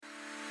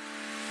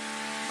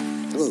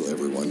Hello,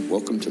 everyone.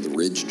 Welcome to the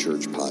Ridge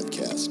Church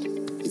Podcast.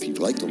 If you'd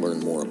like to learn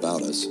more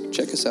about us,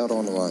 check us out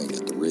online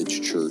at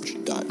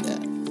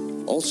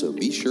theridgechurch.net. Also,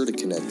 be sure to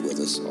connect with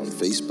us on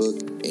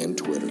Facebook and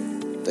Twitter.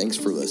 Thanks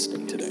for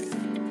listening today.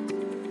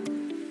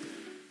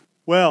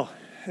 Well,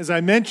 as I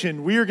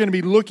mentioned, we are going to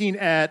be looking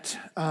at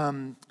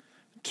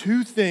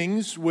two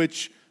things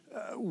which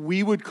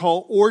we would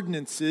call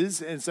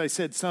ordinances. As I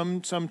said,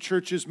 some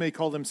churches may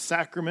call them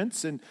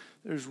sacraments, and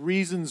there's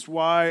reasons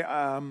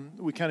why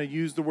we kind of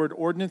use the word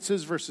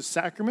ordinances versus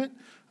sacrament.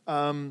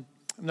 I'm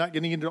not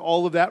getting into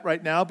all of that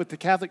right now, but the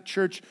Catholic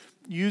Church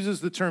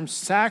uses the term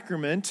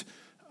sacrament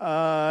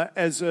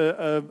as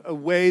a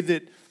way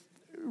that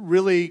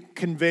really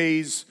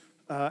conveys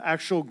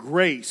actual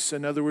grace.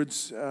 In other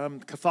words,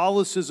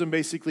 Catholicism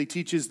basically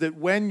teaches that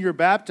when you're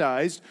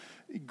baptized,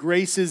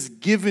 grace is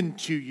given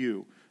to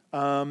you,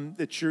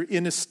 that you're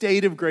in a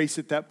state of grace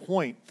at that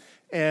point.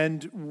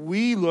 And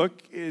we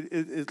look,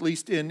 at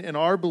least in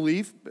our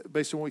belief,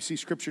 based on what we see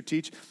Scripture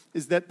teach,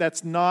 is that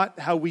that's not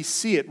how we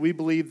see it. We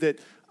believe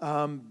that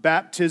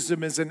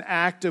baptism is an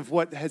act of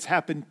what has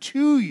happened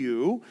to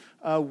you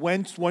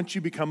once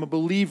you become a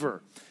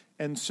believer.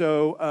 And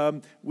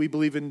so we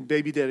believe in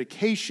baby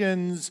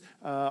dedications,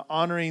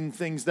 honoring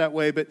things that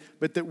way, but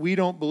that we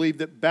don't believe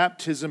that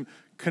baptism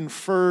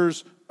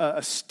confers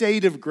a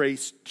state of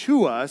grace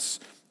to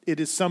us. It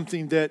is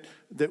something that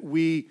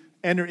we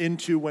enter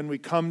into when we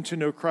come to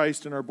know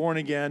Christ and are born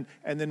again,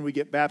 and then we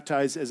get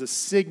baptized as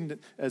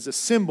a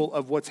symbol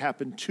of what's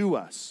happened to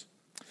us.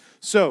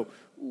 So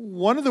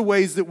one of the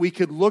ways that we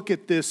could look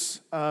at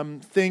this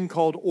thing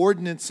called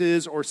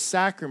ordinances or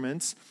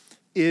sacraments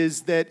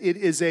is that it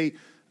is a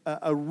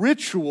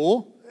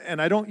ritual,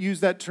 and I don't use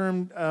that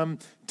term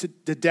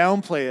to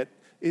downplay it.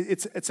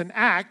 It's an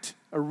act,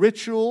 a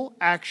ritual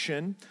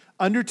action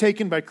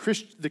undertaken by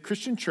the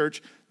Christian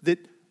church that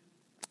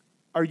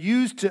are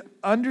used to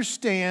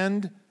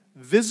understand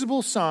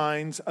visible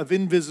signs of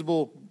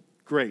invisible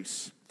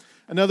grace.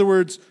 In other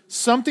words,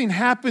 something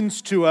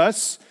happens to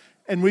us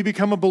and we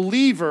become a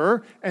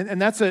believer,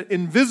 and that's an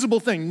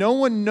invisible thing. No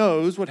one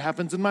knows what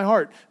happens in my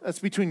heart. That's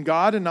between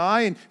God and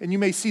I, and you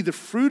may see the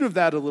fruit of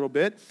that a little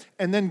bit.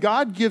 And then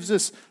God gives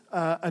us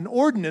an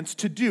ordinance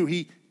to do.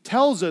 He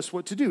tells us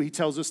what to do. He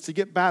tells us to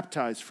get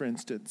baptized, for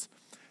instance.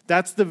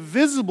 That's the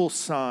visible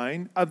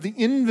sign of the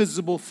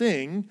invisible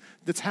thing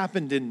that's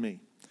happened in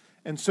me.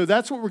 And so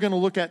that's what we're going to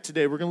look at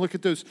today. We're going to look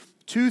at those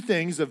two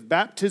things of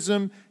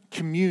baptism,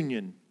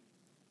 communion.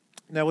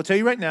 Now, we'll tell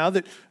you right now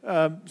that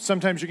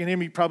sometimes you're going to hear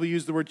me probably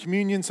use the word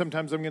communion.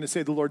 Sometimes I'm going to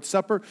say the Lord's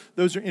Supper.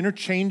 Those are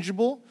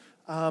interchangeable.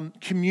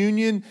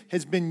 Communion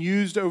has been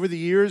used over the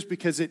years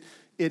because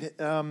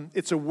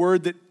it's a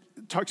word that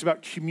talks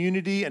about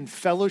community and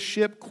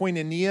fellowship,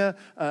 koinonia,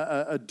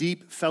 a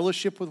deep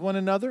fellowship with one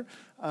another.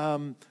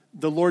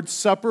 The Lord's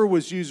Supper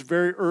was used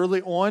very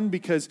early on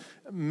because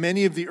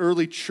many of the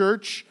early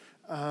church,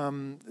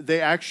 they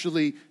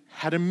actually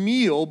had a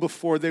meal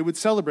before they would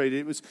celebrate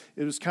it.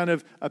 It was kind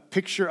of a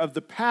picture of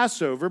the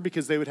Passover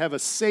because they would have a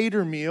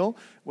Seder meal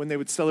when they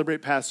would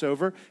celebrate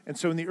Passover. And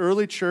so in the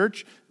early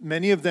church,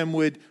 many of them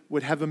would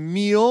have a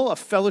meal, a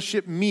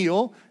fellowship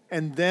meal,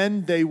 and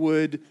then they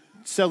would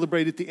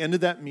celebrate at the end of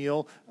that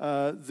meal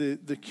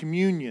the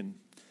communion.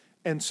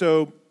 And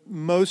so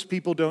most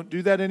people don't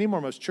do that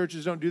anymore. Most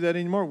churches don't do that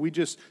anymore. We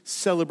just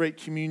celebrate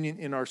communion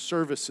in our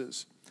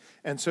services.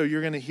 And so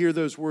you're going to hear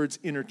those words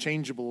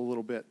interchangeable a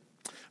little bit.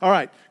 All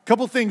right, a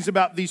couple things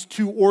about these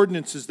two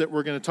ordinances that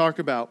we're going to talk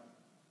about.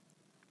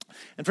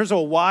 And first of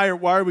all, why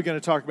are we going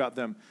to talk about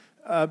them?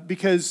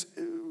 Because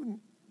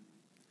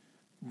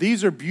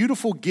these are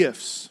beautiful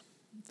gifts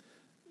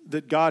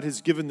that God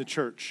has given the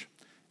church.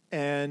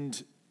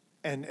 And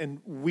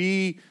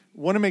we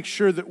want to make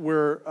sure that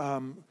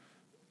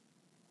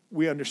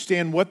we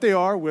understand what they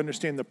are, we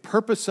understand the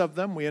purpose of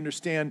them, we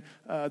understand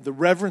the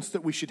reverence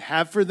that we should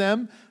have for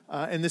them,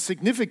 and the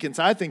significance,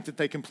 I think, that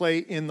they can play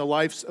in the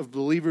lives of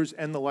believers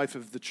and the life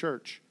of the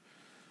church.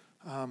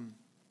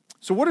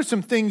 So what are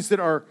some things that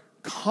are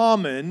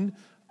common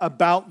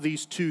about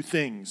these two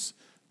things,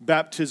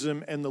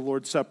 baptism and the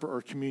Lord's Supper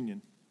or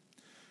communion?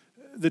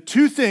 The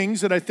two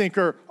things that I think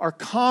are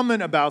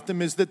common about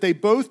them is that they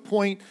both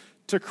point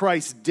to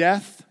Christ's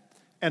death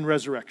and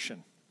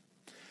resurrection.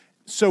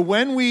 So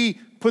when we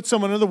put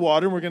someone under the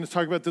water, and we're going to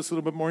talk about this a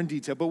little bit more in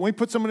detail, but when we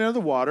put someone under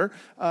the water,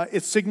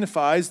 it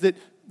signifies that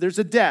there's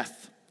a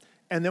death.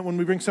 And that when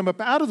we bring someone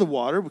up out of the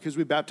water, because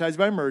we baptize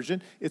by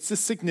immersion, it's the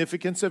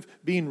significance of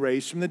being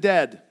raised from the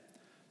dead.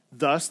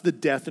 Thus, the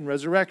death and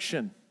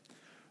resurrection.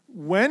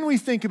 When we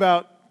think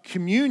about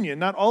communion,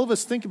 not all of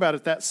us think about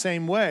it that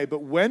same way,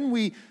 but when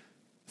we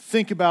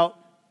think about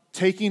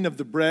taking of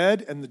the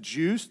bread and the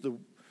juice,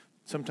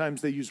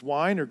 sometimes they use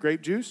wine or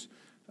grape juice,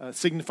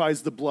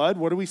 signifies the blood.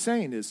 What are we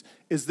saying is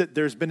that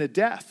there's been a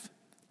death.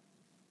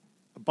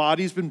 A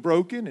body's been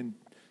broken and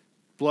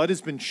blood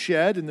has been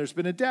shed and there's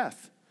been a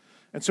death.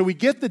 And so we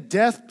get the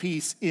death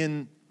piece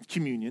in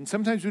communion.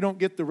 Sometimes we don't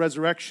get the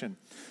resurrection.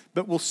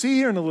 But we'll see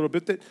here in a little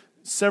bit that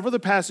several of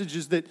the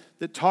passages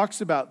that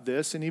talks about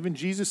this, and even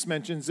Jesus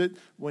mentions it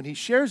when he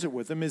shares it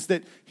with them, is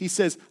that he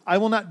says, I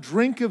will not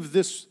drink of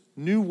this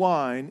new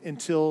wine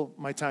until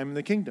my time in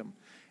the kingdom.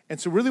 And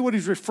so really what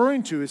he's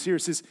referring to is here,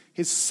 it says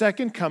his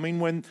second coming,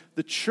 when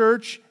the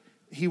church,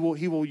 he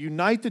will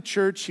unite the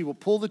church, he will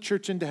pull the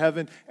church into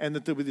heaven, and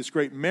that there'll be this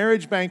great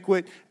marriage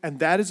banquet, and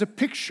that is a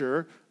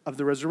picture of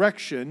the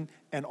resurrection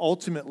and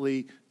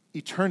ultimately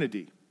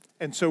eternity.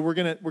 And so we're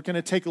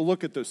gonna take a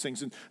look at those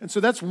things. And so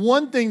that's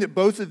one thing that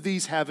both of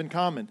these have in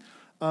common.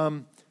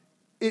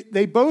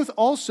 They both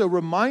also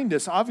remind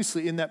us,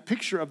 obviously, in that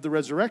picture of the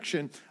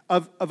resurrection,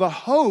 of a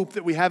hope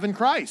that we have in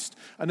Christ.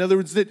 In other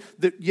words, that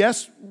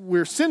yes,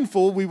 we're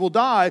sinful, we will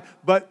die,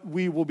 but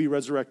we will be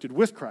resurrected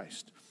with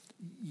Christ.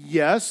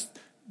 Yes,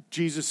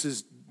 Jesus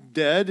is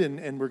dead,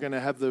 and we're going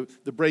to have the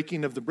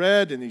breaking of the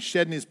bread, and he's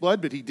shedding his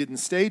blood, but he didn't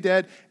stay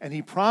dead, and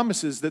he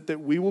promises that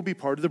we will be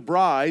part of the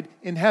bride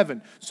in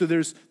heaven. So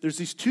there's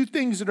these two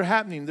things that are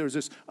happening. There's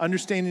this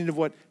understanding of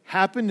what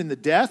happened in the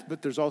death,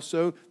 but there's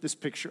also this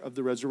picture of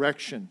the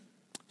resurrection.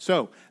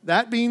 So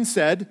that being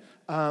said,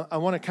 I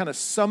want to kind of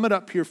sum it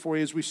up here for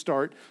you as we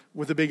start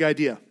with a big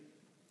idea.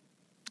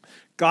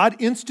 God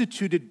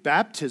instituted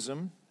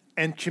baptism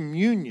and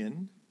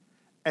communion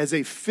as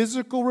a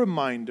physical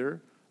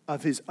reminder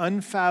of his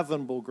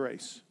unfathomable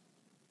grace.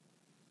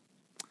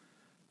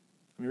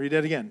 Let me read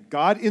that again.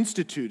 God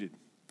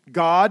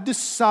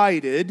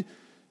decided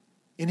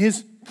in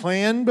his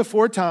plan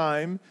before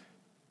time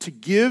to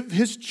give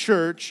his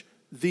church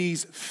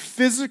these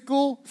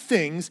physical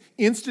things,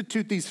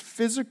 institute these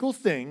physical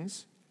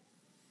things,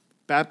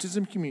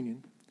 baptism,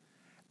 communion,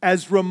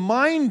 as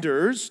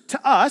reminders to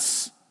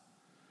us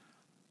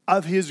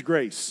of his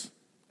grace.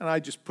 And I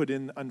just put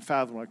in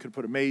unfathomable. I could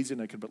put amazing,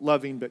 I could put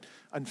loving, but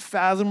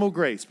unfathomable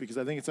grace, because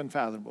I think it's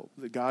unfathomable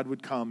that God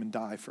would come and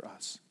die for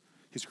us,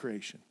 his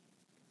creation.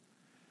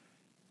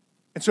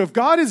 And so if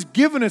God has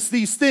given us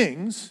these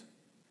things,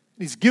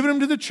 he's given them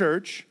to the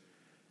church,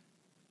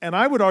 and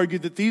I would argue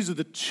that these are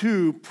the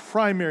two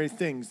primary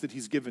things that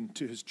he's given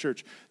to his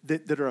church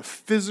that are a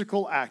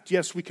physical act.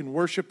 Yes, we can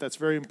worship, that's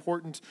very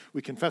important.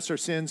 We confess our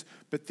sins,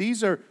 but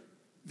these are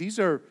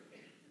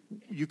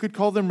you could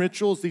call them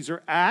rituals. These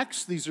are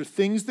acts. These are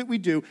things that we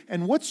do.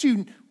 And one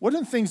of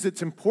the things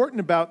that's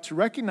important to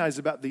recognize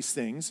about these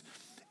things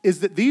is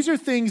that these are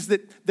things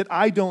that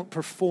I don't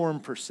perform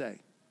per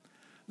se.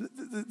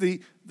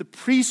 The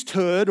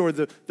priesthood or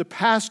the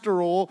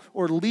pastoral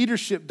or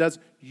leadership does.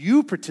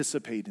 You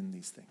participate in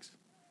these things.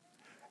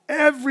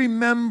 Every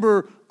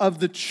member of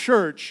the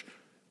church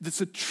that's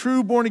a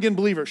true born-again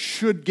believer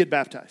should get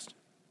baptized.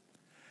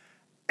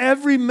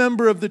 Every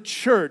member of the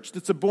church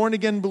that's a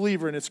born-again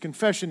believer in its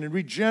confession and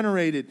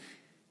regenerated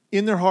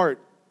in their heart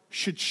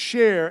should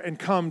share and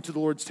come to the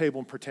Lord's table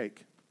and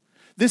partake.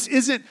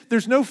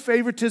 There's no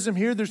favoritism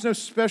here. There's no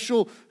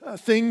special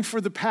thing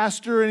for the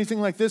pastor or anything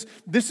like this.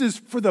 This is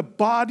for the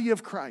body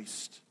of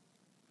Christ.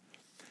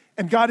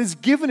 And God has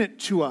given it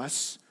to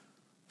us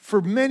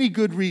for many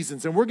good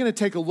reasons. And we're going to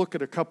take a look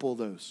at a couple of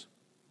those.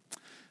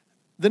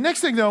 The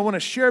next thing that I want to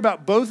share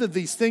about both of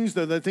these things,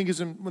 though, that I think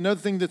is another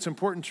thing that's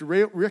important to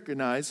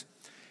recognize,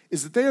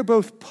 is that they are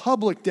both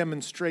public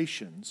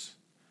demonstrations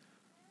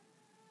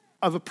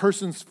of a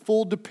person's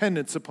full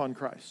dependence upon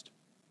Christ.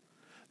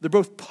 They're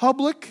both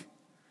public,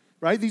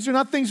 right? These are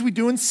not things we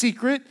do in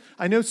secret.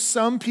 I know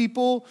some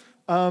people,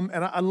 and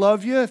I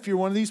love you if you're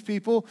one of these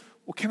people,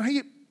 well, can I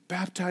get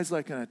baptized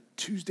like on a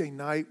Tuesday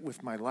night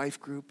with my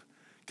life group?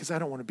 Because I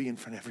don't want to be in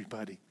front of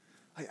everybody.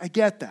 I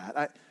get that.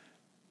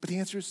 But the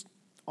answer is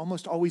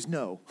almost always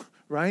no,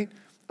 right?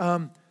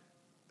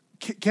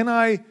 Can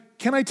I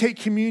take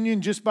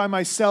communion just by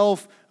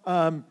myself?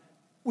 Well,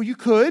 you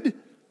could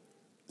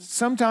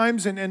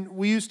sometimes, and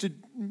we used to,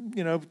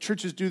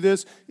 churches do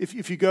this.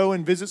 If you go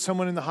and visit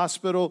someone in the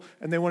hospital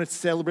and they want to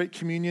celebrate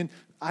communion,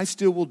 I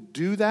still will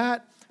do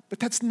that. But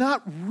that's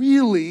not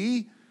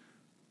really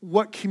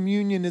what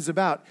communion is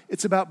about.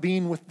 It's about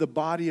being with the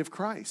body of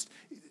Christ.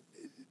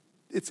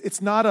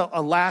 It's not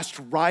a last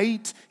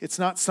rite. It's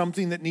not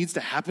something that needs to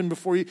happen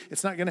before you.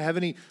 It's not going to have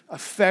any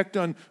effect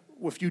on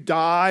if you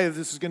die, if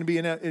this is going to be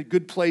in a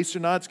good place or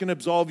not. It's going to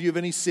absolve you of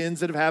any sins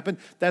that have happened.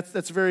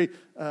 That's very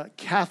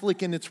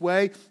Catholic in its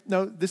way.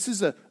 No, this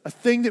is a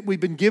thing that we've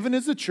been given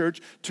as a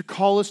church to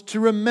call us to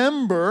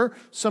remember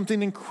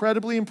something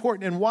incredibly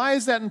important. And why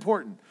is that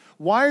important?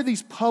 Why are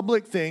these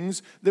public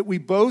things that we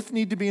both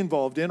need to be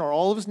involved in, or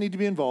all of us need to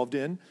be involved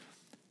in?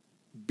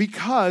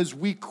 Because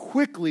we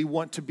quickly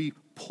want to be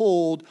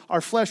pulled,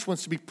 our flesh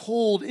wants to be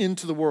pulled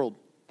into the world.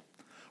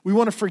 We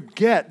want to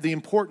forget the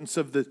importance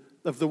of the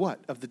what?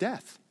 Of the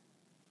death,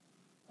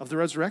 of the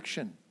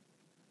resurrection.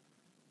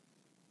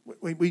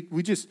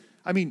 We just,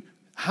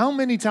 how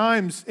many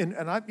times, and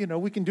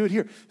we can do it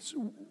here.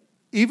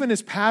 Even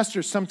as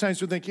pastors,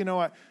 sometimes we think,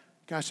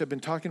 gosh, I've been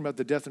talking about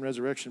the death and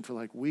resurrection for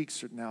like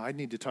weeks now. I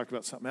need to talk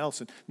about something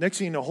else. And next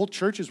thing you know, whole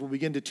churches will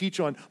begin to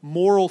teach on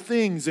moral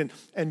things and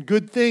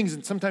good things.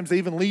 And sometimes they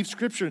even leave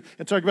Scripture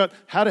and talk about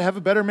how to have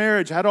a better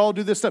marriage, how to all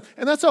do this stuff.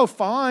 And that's all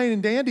fine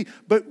and dandy,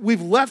 but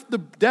we've left the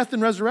death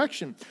and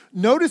resurrection.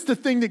 Notice the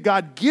thing that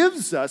God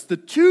gives us, the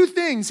two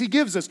things he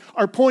gives us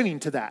are pointing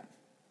to that.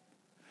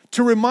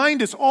 To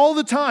remind us all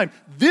the time,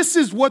 this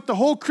is what the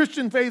whole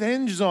Christian faith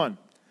hinges on.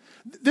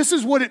 This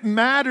is what it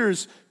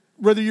matters,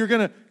 whether you're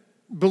going to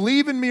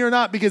believe in me or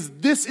not, because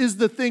this is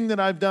the thing that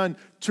I've done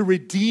to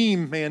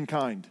redeem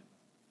mankind.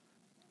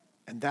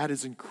 And that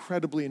is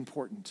incredibly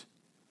important.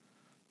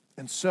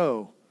 And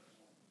so,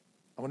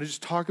 I want to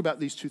just talk about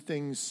these two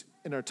things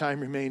in our time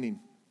remaining.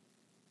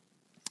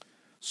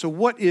 So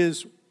what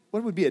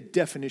would be a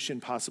definition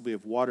possibly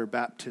of water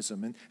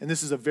baptism? And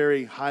this is a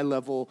very high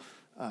level,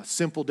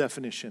 simple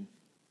definition.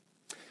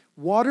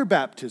 Water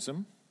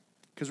baptism,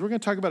 because we're going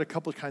to talk about a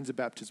couple of kinds of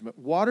baptism, but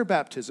water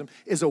baptism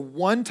is a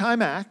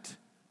one-time act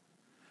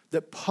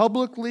that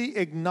publicly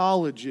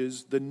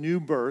acknowledges the new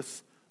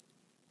birth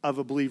of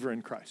a believer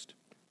in Christ.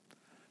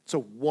 It's a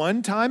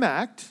one-time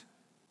act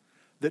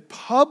that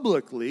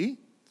publicly,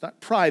 not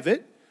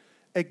private,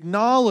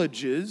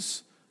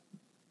 acknowledges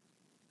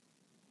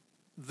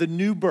the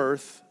new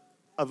birth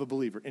of a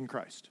believer in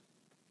Christ.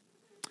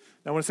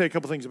 Now, I want to say a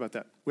couple things about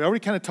that. We already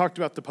kind of talked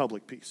about the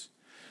public piece.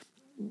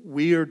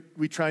 We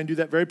try and do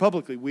that very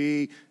publicly.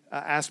 We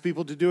ask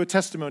people to do a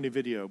testimony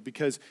video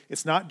because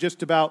it's not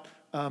just about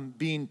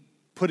being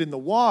put in the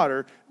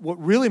water.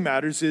 What really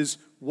matters is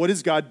what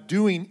is God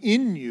doing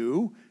in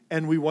you,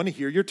 and we want to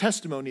hear your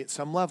testimony at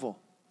some level,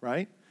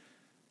 right?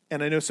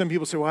 And I know some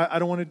people say, well, I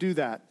don't want to do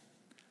that.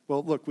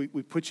 Well, look, we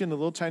put you in a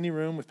little tiny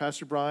room with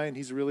Pastor Brian.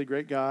 He's a really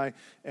great guy,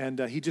 and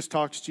he just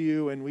talks to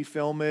you, and we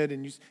film it,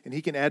 and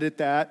he can edit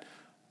that.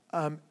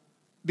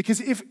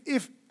 Because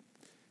if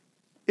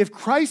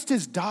Christ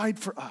has died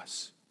for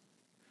us,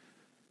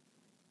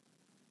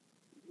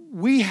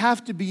 we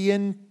have to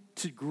begin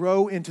to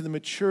grow into the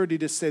maturity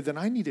to say that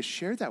I need to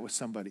share that with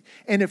somebody.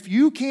 And if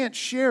you can't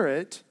share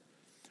it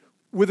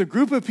with a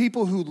group of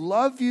people who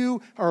love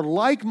you, are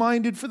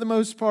like-minded for the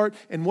most part,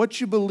 and what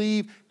you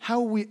believe, how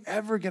are we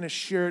ever going to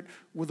share it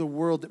with a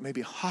world that may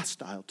be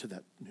hostile to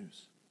that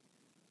news?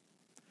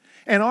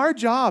 And our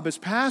job as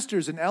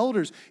pastors and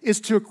elders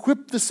is to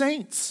equip the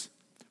saints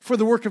for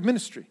the work of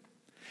ministry.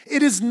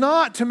 It is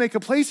not to make a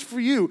place for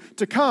you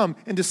to come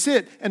and to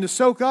sit and to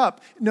soak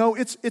up. No,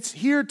 it's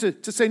here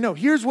to say, no,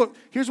 here's what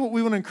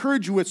we want to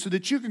encourage you with so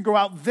that you can go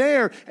out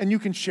there and you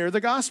can share the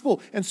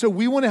gospel. And so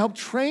we want to help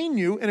train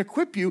you and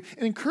equip you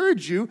and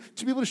encourage you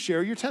to be able to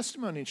share your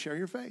testimony and share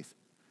your faith.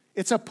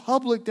 It's a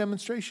public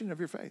demonstration of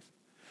your faith.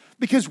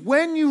 Because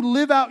when you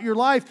live out your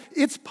life,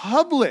 it's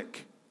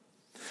public.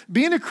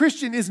 Being a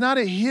Christian is not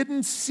a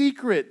hidden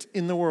secret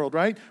in the world,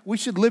 right? We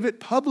should live it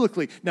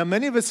publicly. Now,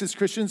 many of us as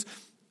Christians,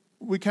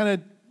 we kind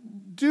of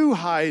do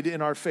hide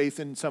in our faith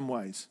in some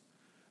ways,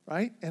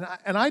 right? And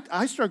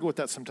I struggle with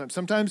that sometimes.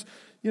 Sometimes,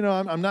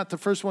 I'm not the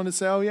first one to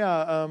say, oh, yeah,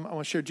 I want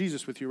to share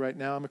Jesus with you right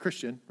now. I'm a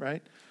Christian,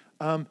 right?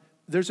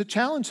 There's a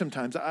challenge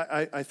sometimes.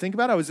 I think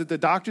about it. I was at the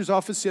doctor's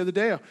office the other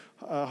day,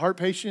 a heart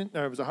patient.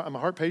 I'm a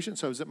heart patient,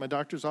 so I was at my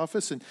doctor's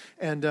office,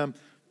 and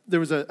there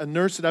was a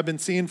nurse that I've been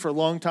seeing for a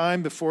long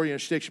time before,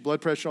 she takes your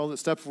blood pressure, all that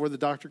stuff before the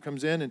doctor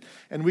comes in,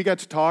 and we got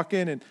to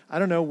talking, and I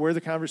don't know where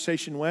the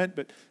conversation went,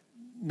 but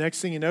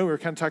next thing you know, we were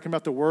kind of talking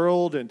about the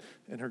world and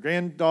her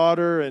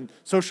granddaughter and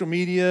social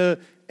media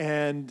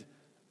and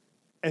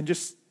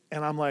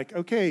I'm like,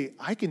 okay,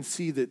 I can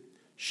see that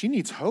she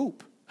needs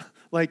hope.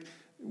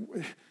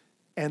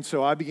 And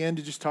so I began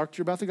to just talk to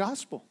her about the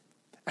gospel.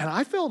 And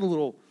I felt a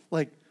little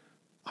like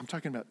I'm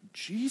talking about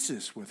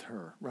Jesus with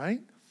her, right?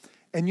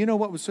 And you know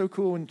what was so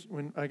cool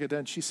when I got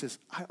done? She says,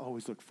 I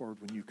always look forward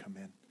when you come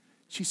in.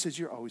 She says,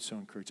 you're always so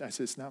encouraged. I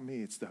said, it's not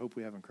me, it's the hope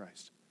we have in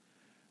Christ,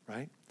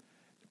 right?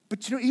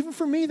 But even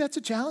for me, that's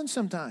a challenge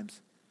sometimes.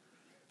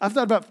 I've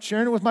thought about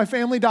sharing it with my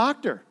family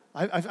doctor.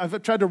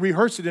 I've tried to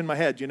rehearse it in my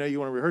head. You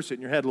want to rehearse it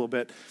in your head a little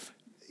bit.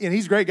 And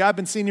he's a great guy. I've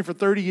been seeing him for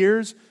 30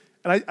 years.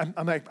 And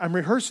I'm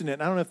rehearsing it.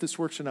 And I don't know if this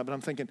works or not, but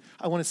I'm thinking,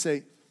 I want to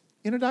say,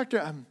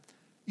 doctor,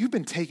 you've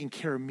been taking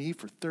care of me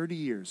for 30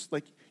 years.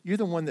 Like, you're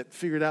the one that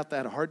figured out that I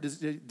had a heart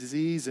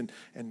disease and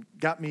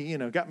got me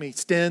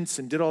stents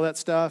and did all that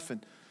stuff.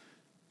 And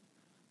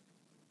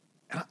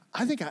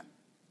I think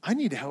I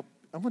need to help.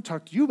 I want to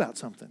talk to you about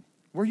something.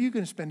 Where are you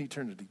going to spend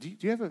eternity? Do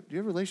you have a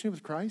relationship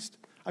with Christ?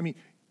 I mean,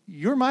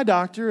 you're my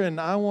doctor,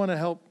 and I want to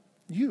help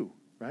you,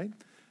 right?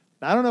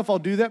 Now, I don't know if I'll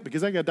do that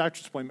because I got a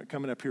doctor's appointment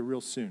coming up here real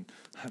soon.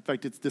 In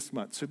fact, it's this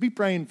month. So be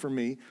praying for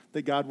me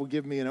that God will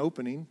give me an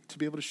opening to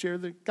be able to share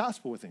the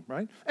gospel with him,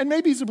 right? And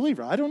maybe he's a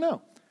believer. I don't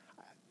know.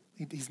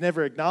 He's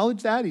never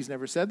acknowledged that. He's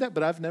never said that,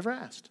 but I've never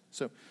asked.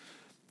 So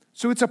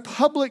it's a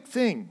public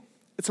thing.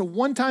 It's a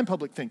one-time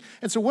public thing.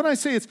 And so when I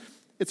say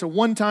it's a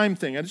one-time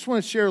thing, I just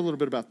want to share a little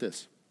bit about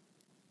this.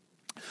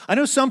 I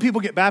know some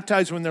people get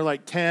baptized when they're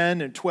like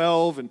 10 and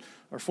 12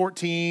 or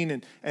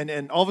 14,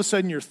 and all of a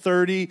sudden you're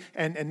 30,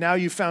 and now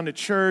you found a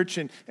church,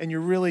 and you're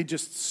really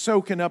just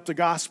soaking up the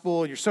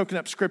gospel, and you're soaking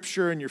up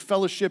scripture, and you're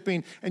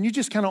fellowshipping, and you're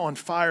just kind of on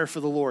fire for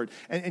the Lord.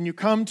 And you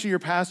come to your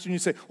pastor and you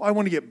say, well, I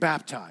want to get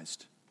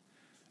baptized.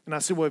 And I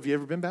said, well, have you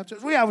ever been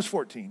baptized? Well, yeah, I was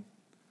 14.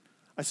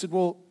 I said,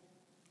 well,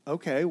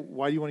 okay,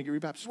 why do you want to get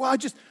rebaptized? Well, I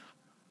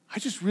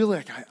just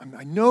really,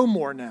 I know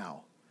more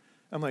now.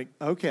 I'm like,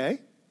 okay.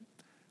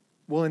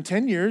 Well, in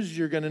 10 years,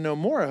 you're going to know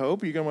more, I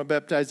hope. You're going to want to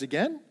baptize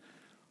again?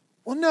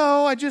 Well,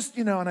 no, I just,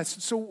 and I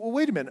said, so well,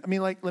 wait a minute. I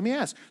mean, let me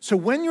ask. So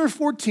when you were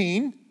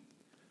 14,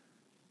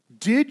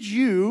 did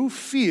you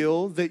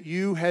feel that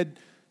you had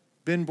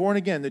been born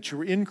again, that you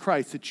were in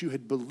Christ, that you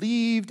had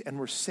believed and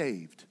were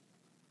saved?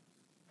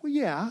 Well,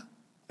 yeah.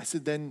 I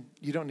said, then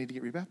you don't need to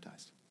get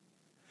rebaptized.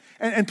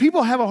 And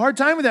people have a hard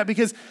time with that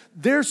because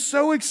they're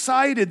so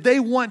excited.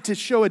 They want to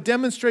show a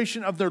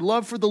demonstration of their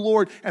love for the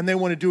Lord, and they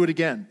want to do it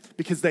again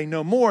because they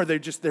know more. They're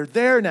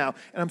there now.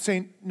 And I'm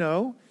saying,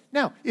 no.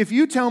 Now, if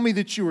you tell me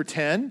that you were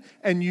 10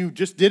 and you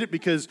just did it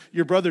because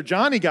your brother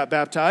Johnny got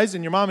baptized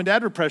and your mom and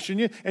dad were pressuring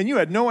you and you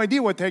had no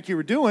idea what the heck you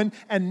were doing,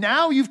 and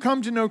now you've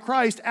come to know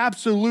Christ,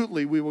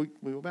 absolutely, we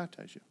will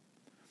baptize you.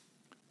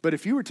 But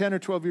if you were 10 or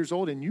 12 years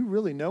old and you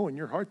really know in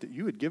your heart that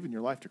you had given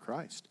your life to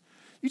Christ,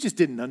 you just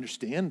didn't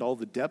understand all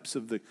the depths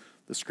of the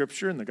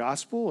scripture and the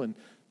gospel, and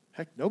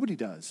heck, nobody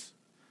does,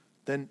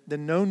 then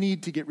no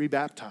need to get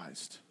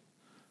rebaptized.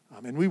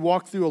 And we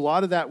walk through a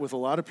lot of that with a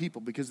lot of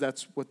people because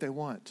that's what they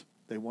want.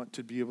 They want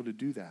to be able to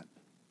do that.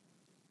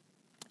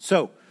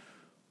 So,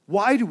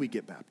 why do we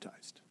get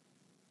baptized?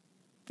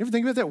 You ever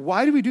think about that?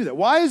 Why do we do that?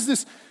 Why is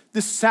this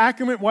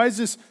sacrament, why is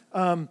this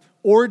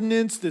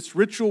ordinance, this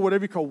ritual,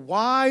 whatever you call it,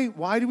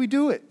 why do we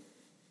do it?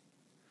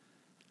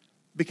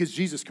 Because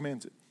Jesus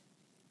commands it.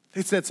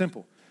 It's that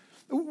simple.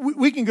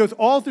 We can go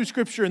all through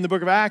Scripture in the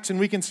book of Acts, and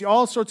we can see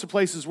all sorts of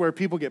places where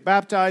people get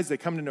baptized. They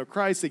come to know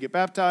Christ. They get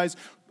baptized.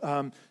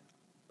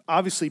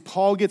 Obviously,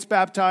 Paul gets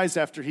baptized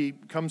after he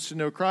comes to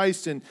know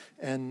Christ, and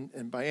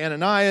by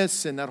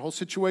Ananias and that whole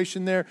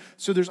situation there.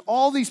 So there's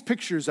all these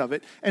pictures of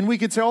it, and we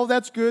could say, oh,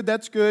 that's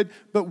good.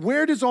 But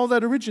where does all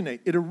that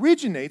originate? It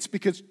originates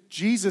because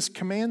Jesus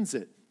commands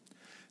it.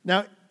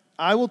 Now,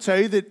 I will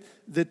tell you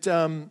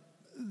that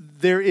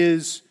there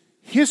is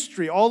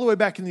history all the way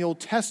back in the Old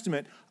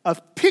Testament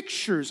of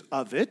pictures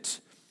of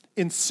it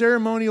in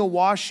ceremonial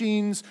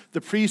washings. The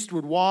priest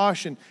would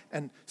wash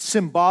and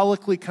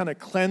symbolically kind of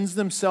cleanse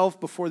themselves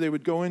before they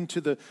would go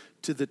into the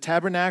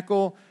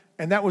tabernacle.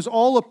 And that was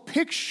all a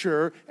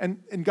picture,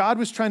 and God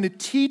was trying to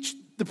teach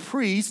the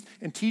priest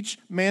and teach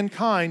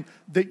mankind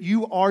that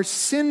you are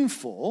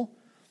sinful.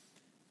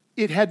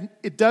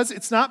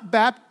 It's not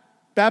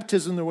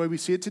baptism the way we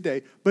see it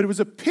today, but it was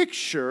a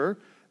picture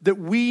that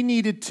we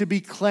needed to be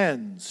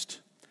cleansed.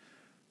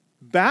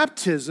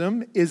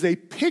 Baptism is a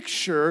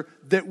picture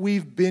that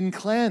we've been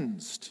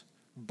cleansed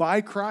by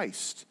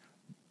Christ,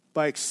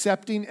 by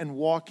accepting and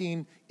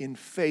walking in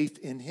faith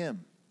in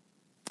Him.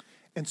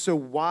 And so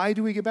why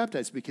do we get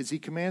baptized? Because He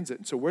commands it.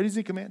 And so where does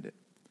He command it?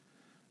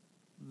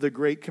 The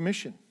Great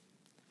Commission.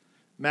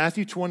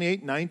 Matthew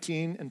 28,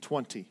 19 and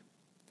 20.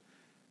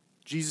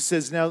 Jesus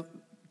says, now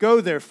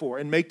go therefore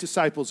and make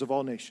disciples of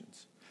all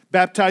nations,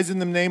 baptizing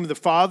them in the name of the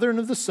Father and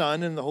of the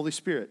Son and of the Holy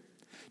Spirit,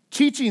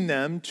 teaching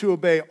them to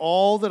obey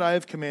all that I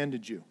have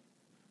commanded you.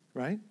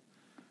 Right?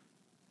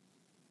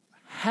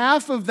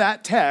 Half of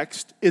that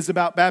text is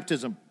about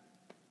baptism.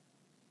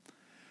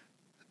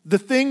 The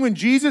thing when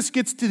Jesus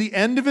gets to the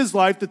end of His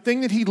life, the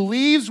thing that He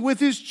leaves with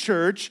His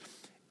church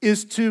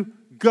is to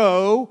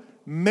go,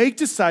 make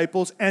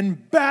disciples,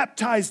 and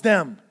baptize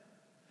them.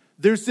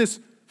 There's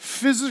this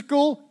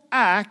physical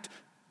act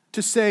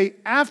to say,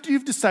 after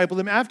you've discipled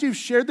them, after you've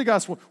shared the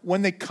gospel,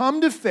 when they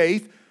come to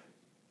faith,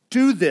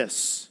 do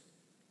this.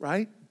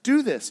 Right?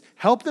 Do this.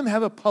 Help them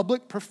have a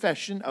public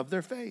profession of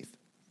their faith.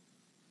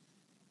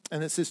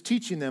 And it says,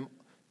 teaching them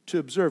to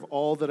observe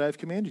all that I've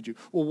commanded you.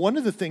 Well, one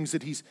of the things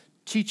that He's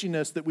teaching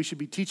us that we should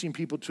be teaching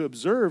people to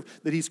observe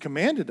that He's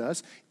commanded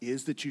us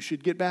is that you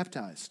should get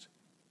baptized.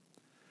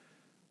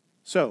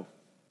 So,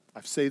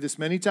 I've said this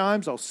many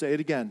times, I'll say it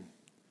again.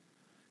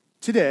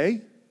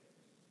 Today,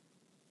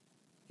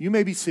 you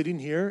may be sitting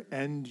here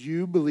and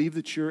you believe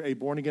that you're a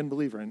born-again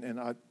believer, and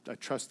I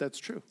trust that's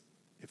true.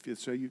 If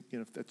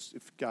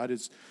God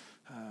is,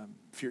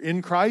 if you're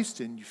in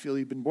Christ and you feel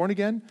you've been born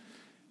again,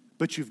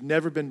 but you've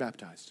never been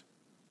baptized,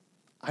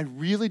 I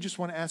really just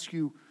want to ask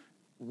you,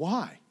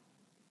 why?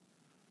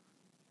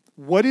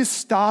 What is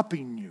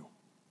stopping you?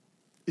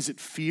 Is it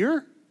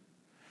fear?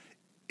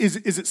 Is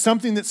it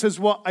something that says,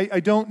 well,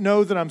 I don't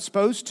know that I'm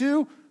supposed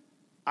to?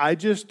 I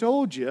just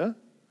told you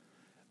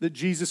that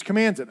Jesus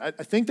commands it. I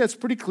think that's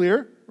pretty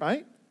clear,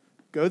 right?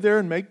 Go there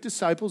and make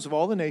disciples of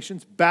all the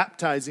nations,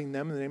 baptizing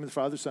them in the name of the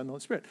Father, Son, and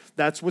Holy Spirit.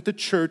 That's what the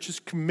church is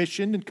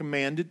commissioned and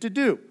commanded to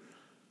do.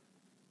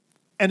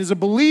 And as a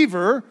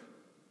believer,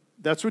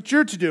 that's what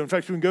you're to do. In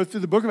fact, we can go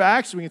through the book of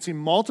Acts, we can see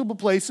multiple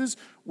places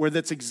where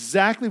that's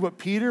exactly what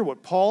Peter,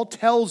 what Paul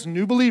tells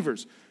new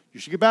believers. you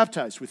should get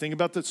baptized. We think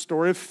about the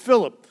story of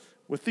Philip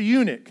with the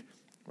eunuch,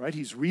 right?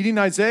 He's reading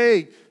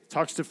Isaiah,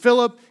 talks to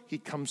Philip, he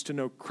comes to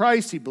know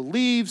Christ, he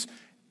believes,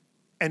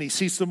 and he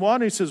sees some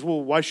water, and he says,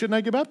 well, why shouldn't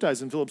I get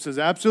baptized? And Philip says,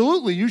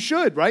 absolutely, you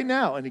should, right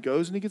now. And he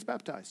goes and he gets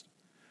baptized,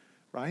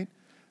 right?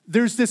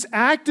 There's this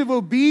act of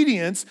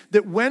obedience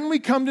that when we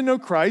come to know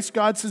Christ,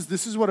 God says,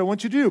 this is what I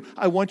want you to do.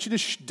 I want you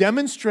to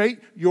demonstrate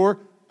your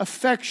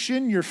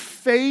affection, your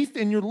faith,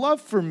 and your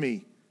love for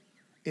me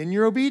in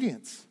your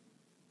obedience.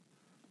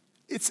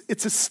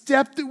 It's a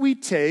step that we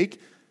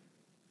take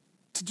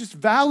to just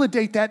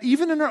validate that,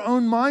 even in our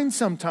own mind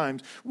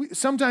sometimes.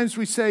 Sometimes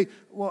we say,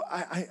 well,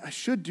 I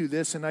should do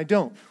this, and I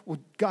don't. Well,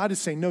 God is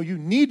saying, no, you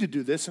need to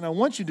do this, and I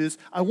want you to do this.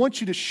 I want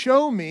you to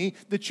show me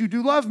that you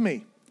do love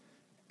me.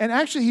 And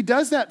actually, he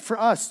does that for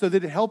us so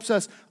that it helps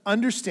us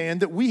understand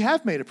that we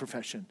have made a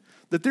profession,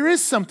 that there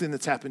is something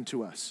that's happened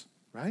to us,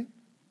 right?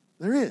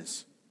 There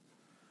is.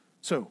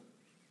 So,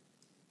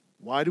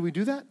 why do we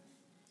do that?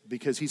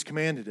 Because he's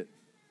commanded it.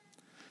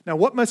 Now,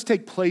 what must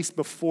take place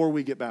before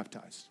we get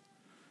baptized?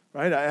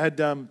 Right? I had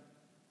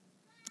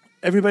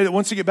everybody that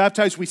wants to get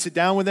baptized, we sit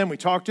down with them, we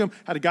talk to them.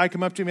 Had a guy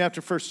come up to me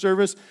after first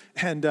service,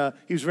 and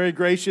he was very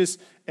gracious.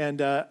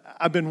 And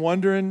I've been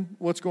wondering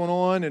what's going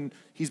on, and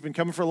he's been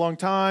coming for a long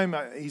time.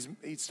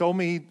 He's told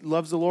me he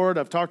loves the Lord.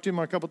 I've talked to him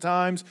a couple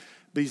times,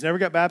 but he's never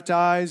got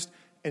baptized.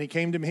 And he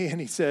came to me and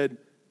he said,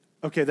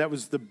 okay, that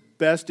was the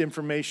best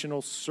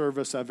informational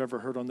service I've ever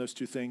heard on those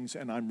two things,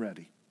 and I'm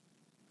ready.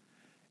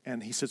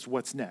 And he says,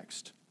 what's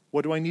next?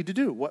 What do I need to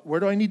do?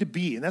 Where do I need to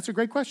be? And that's a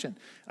great question.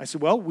 I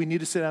said, well, we need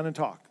to sit down and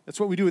talk. That's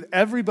what we do with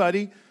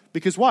everybody.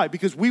 Because why?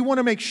 Because we want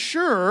to make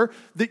sure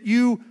that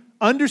you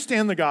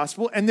understand the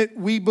gospel and that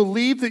we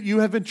believe that you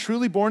have been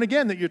truly born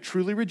again, that you're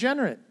truly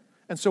regenerate.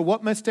 And so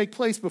what must take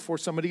place before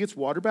somebody gets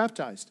water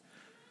baptized?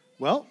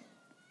 Well,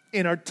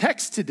 in our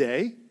text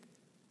today,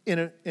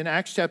 in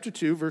Acts chapter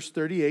 2, verse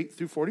 38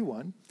 through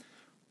 41,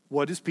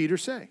 what does Peter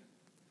say?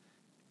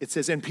 It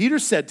says, and Peter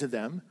said to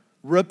them,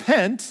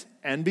 repent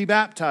and be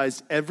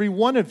baptized, every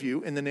one of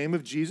you, in the name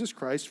of Jesus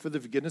Christ for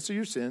the forgiveness of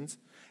your sins,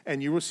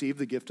 and you receive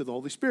the gift of the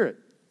Holy Spirit.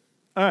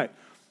 All right,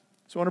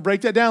 so I want to break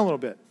that down a little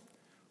bit.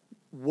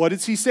 What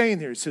is he saying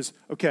here? He says,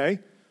 okay,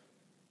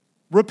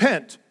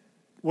 repent.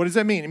 What does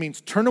that mean? It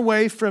means turn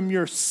away from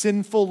your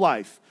sinful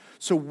life.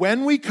 So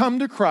when we come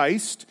to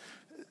Christ,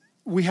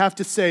 we have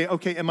to say,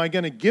 okay, am I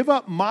going to give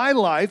up my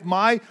life,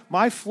 my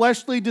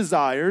fleshly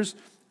desires,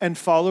 and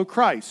follow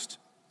Christ?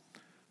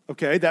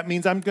 Okay, that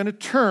means I'm going to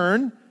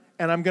turn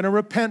and I'm going to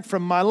repent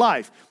from my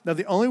life. Now,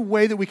 the only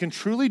way that we can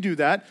truly do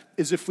that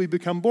is if we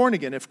become born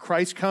again. If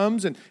Christ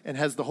comes and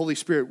has the Holy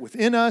Spirit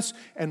within us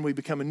and we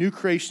become a new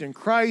creation in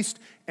Christ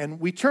and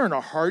we turn,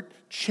 our heart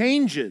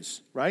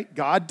changes, right?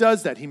 God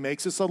does that. He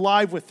makes us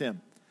alive with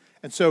him.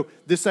 And so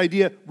this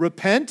idea,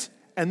 repent,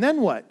 and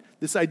then what?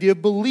 This idea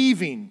of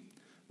believing.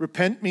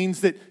 Repent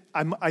means that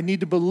I need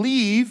to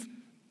believe.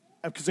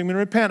 Because I'm going to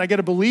repent. I got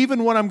to believe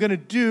in what I'm going to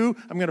do.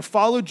 I'm going to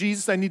follow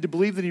Jesus. I need to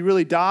believe that he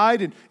really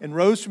died and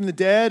rose from the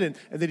dead and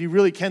that he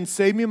really can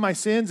save me of my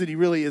sins, that he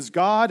really is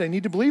God. I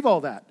need to believe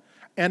all that.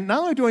 And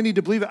not only do I need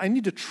to believe it, I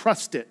need to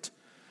trust it.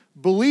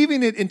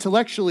 Believing it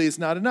intellectually is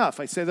not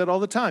enough. I say that all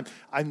the time.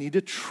 I need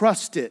to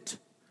trust it.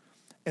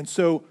 And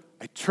so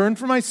I turn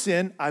from my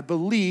sin. I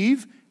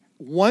believe.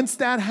 Once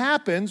that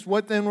happens,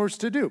 what then was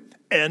to do?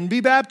 And be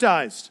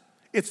baptized.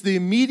 It's the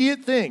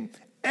immediate thing.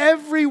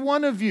 Every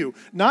one of you,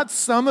 not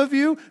some of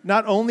you,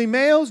 not only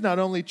males, not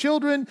only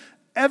children,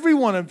 every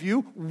one of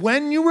you,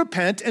 when you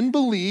repent and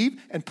believe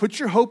and put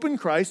your hope in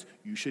Christ,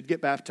 you should get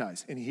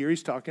baptized. And here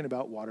he's talking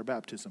about water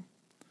baptism.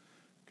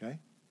 Okay?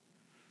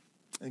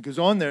 And it goes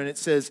on there and it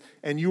says,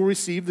 and you will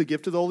receive the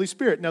gift of the Holy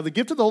Spirit. Now, the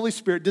gift of the Holy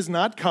Spirit does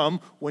not come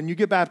when you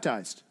get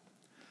baptized.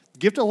 The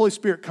gift of the Holy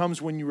Spirit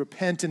comes when you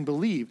repent and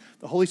believe.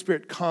 The Holy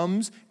Spirit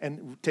comes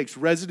and takes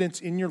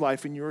residence in your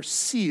life and you're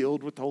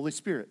sealed with the Holy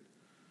Spirit.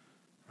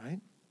 Right?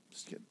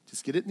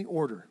 Just get it in the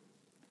order.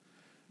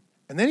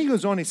 And then he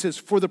goes on, he says,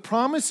 for the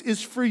promise is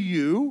for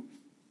you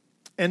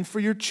and for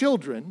your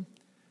children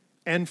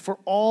and for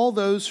all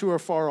those who are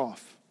far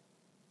off.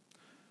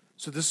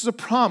 So this is a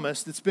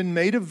promise that's been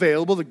made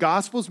available. The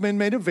gospel's been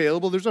made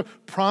available. There's a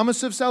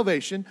promise of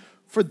salvation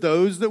for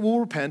those that will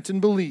repent and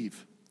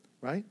believe,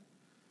 right?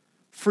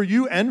 For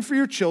you and for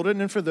your children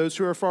and for those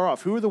who are far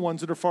off. Who are the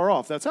ones that are far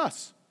off? That's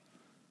us.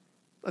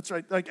 That's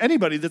right. Like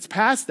anybody that's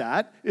past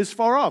that is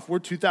far off. We're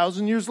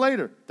 2,000 years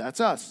later.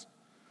 That's us.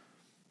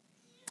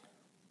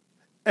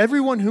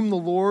 Everyone whom the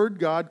Lord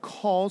God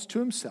calls to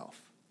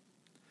himself.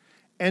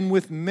 And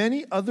with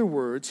many other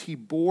words, he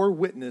bore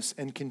witness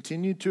and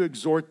continued to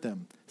exhort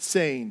them,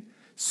 saying,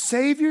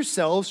 save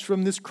yourselves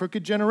from this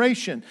crooked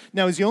generation.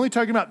 Now, is he only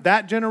talking about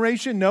that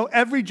generation? No,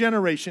 every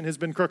generation has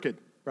been crooked,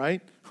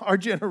 right? Our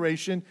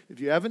generation, if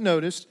you haven't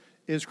noticed,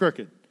 is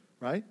crooked,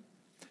 right?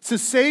 So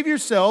save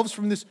yourselves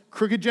from this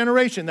crooked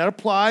generation. That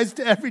applies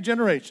to every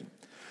generation.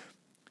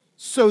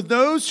 So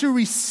those who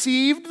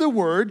received the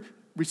word,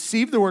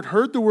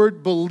 heard the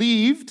word,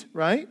 believed,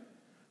 right?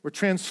 Were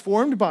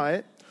transformed by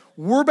it,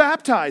 were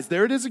baptized.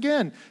 There it is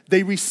again.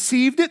 They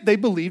received it, they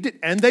believed it,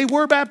 and they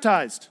were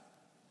baptized.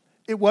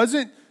 It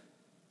wasn't,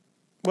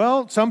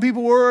 well, some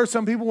people were,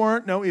 some people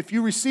weren't. No, if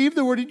you received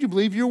the word and you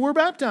believed, you were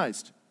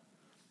baptized.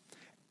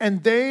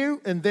 And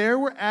there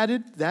were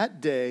added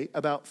that day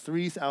about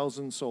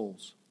 3,000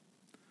 souls.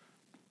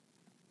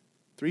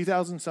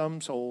 3,000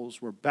 some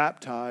souls were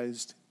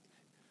baptized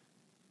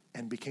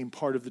and became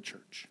part of the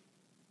church.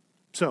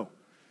 So,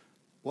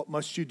 what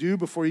must you do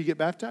before you get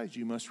baptized?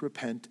 You must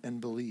repent and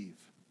believe.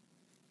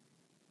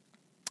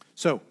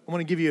 So, I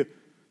want to give you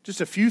just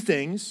a few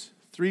things,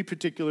 3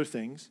 particular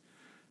things,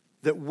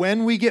 that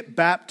when we get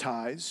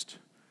baptized,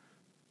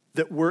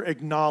 that we're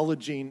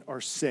acknowledging or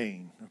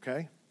saying,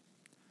 okay?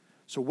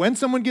 So when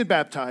someone gets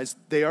baptized,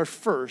 they are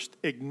first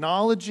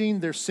acknowledging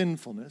their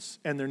sinfulness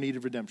and their need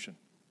of redemption.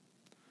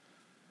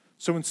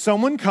 So when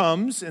someone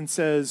comes and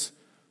says,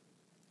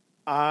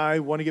 I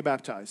want to get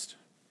baptized,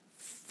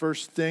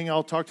 first thing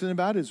I'll talk to them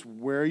about is,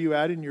 where are you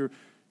at in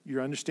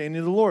your understanding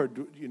of the Lord?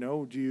 Do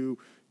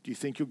you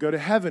think you'll go to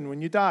heaven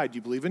when you die? Do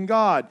you believe in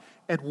God?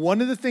 And one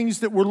of the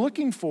things that we're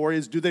looking for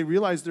is, do they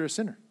realize they're a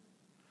sinner?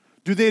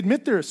 Do they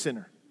admit they're a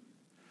sinner?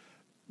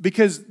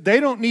 Because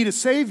they don't need a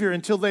Savior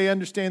until they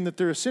understand that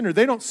they're a sinner.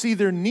 They don't see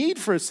their need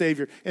for a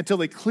Savior until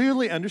they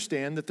clearly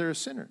understand that they're a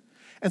sinner.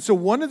 And so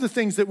one of the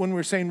things that when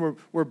we're saying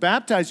we're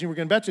baptizing, we're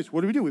going to baptize,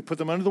 what do? We put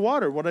them under the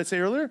water. What did I say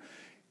earlier?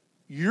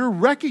 You're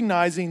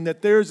recognizing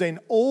that there's an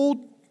old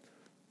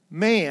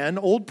man,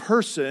 old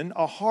person,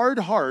 a hard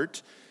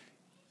heart,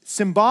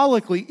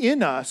 symbolically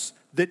in us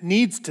that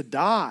needs to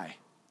die.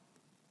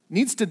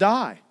 Needs to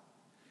die.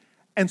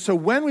 And so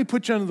when we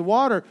put you under the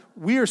water,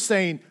 we are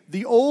saying,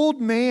 the old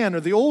man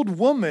or the old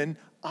woman,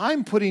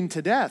 I'm putting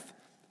to death.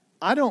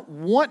 I don't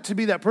want to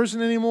be that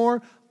person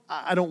anymore.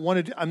 I'm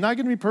not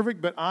going to be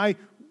perfect, but I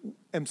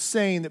am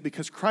saying that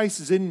because Christ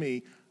is in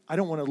me, I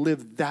don't want to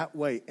live that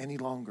way any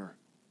longer.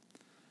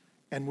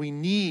 And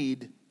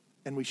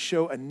we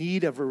show a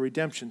need of a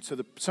redemption. So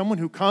someone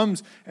who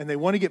comes and they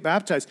want to get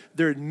baptized,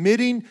 they're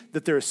admitting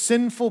that they're a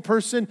sinful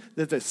person,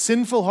 that they're a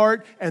sinful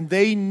heart, and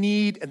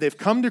they've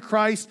come to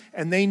Christ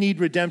and they need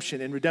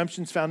redemption, and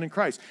redemption's found in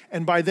Christ.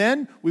 And by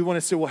then, we want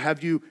to say, well,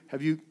 have you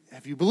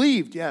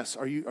believed? Yes.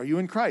 Are you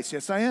in Christ?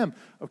 Yes, I am.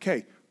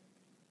 Okay.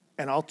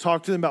 And I'll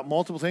talk to them about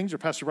multiple things, or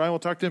Pastor Brian will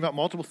talk to them about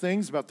multiple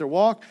things about their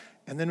walk,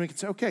 and then we can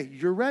say, okay,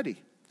 you're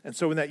ready. And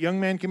so when that young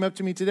man came up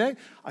to me today,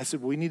 I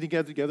said, well, we need to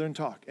get together and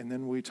talk. And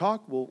then when we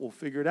talk, we'll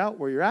figure it out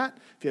where you're at,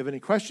 if you have any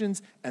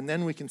questions, and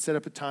then we can set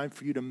up a time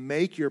for you to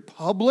make your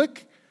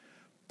public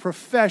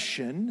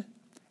profession.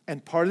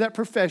 And part of that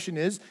profession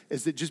is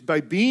that just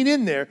by being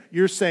in there,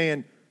 you're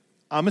saying,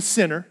 I'm a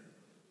sinner,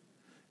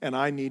 and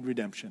I need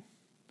redemption.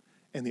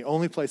 And the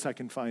only place I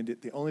can find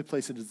it, the only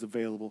place it is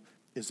available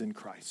is in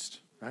Christ,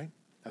 right?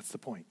 That's the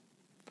point.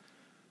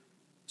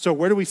 So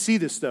where do we see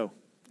this, though,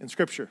 in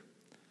Scripture?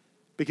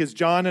 Because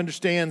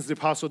the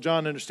Apostle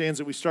John understands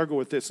that we struggle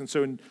with this. And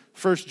so in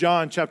 1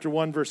 John chapter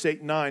 1, verse 8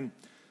 and 9,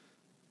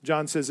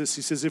 John says this.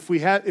 He says, if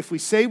we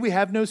say we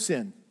have no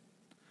sin,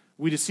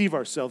 we deceive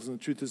ourselves and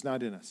the truth is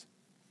not in us.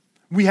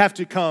 We have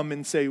to come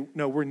and say,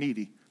 no, we're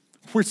needy.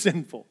 We're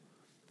sinful.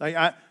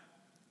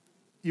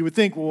 You would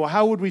think, well,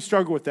 how would we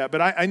struggle with that?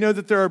 But I know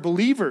that there are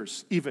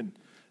believers even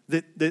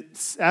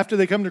that after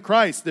they come to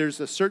Christ,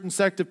 there's a certain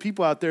sect of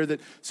people out there that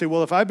say,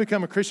 well, if I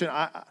become a Christian,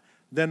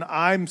 then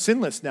I'm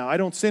sinless now. I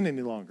don't sin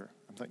any longer.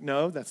 I'm like,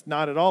 no, that's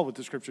not at all what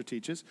the Scripture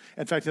teaches.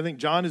 In fact, I think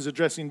John is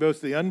addressing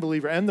both the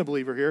unbeliever and the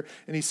believer here,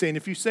 and he's saying,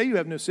 if you say you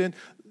have no sin,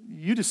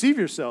 you deceive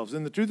yourselves,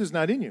 and the truth is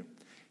not in you.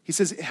 He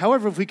says,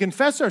 however, if we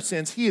confess our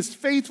sins, he is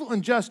faithful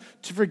and just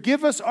to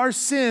forgive us our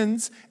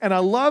sins, and I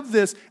love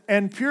this,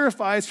 and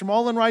purify us from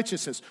all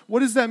unrighteousness. What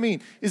does that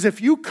mean? Is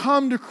if you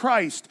come to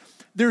Christ,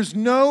 there's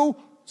no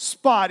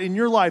spot in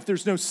your life,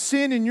 there's no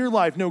sin in your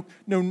life,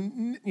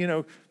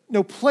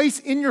 no place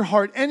in your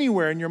heart,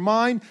 anywhere in your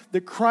mind,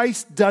 that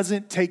Christ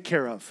doesn't take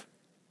care of,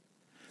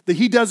 that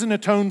he doesn't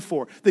atone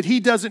for, that he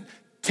doesn't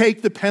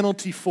take the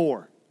penalty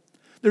for.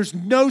 There's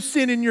no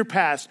sin in your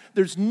past.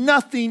 There's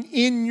nothing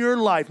in your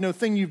life, no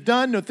thing you've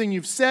done, no thing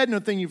you've said, no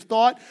thing you've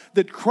thought,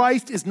 that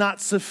Christ is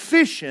not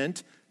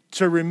sufficient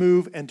to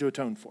remove and to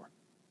atone for.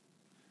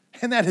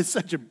 And that is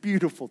such a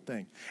beautiful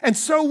thing. And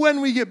so when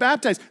we get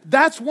baptized,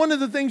 that's one of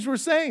the things we're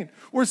saying.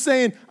 We're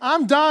saying,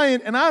 I'm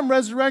dying and I'm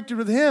resurrected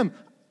with him.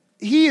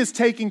 He is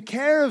taking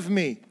care of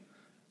me,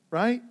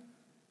 right?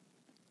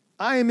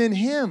 I am in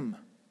him,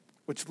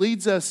 which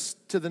leads us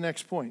to the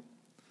next point.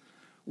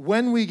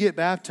 When we get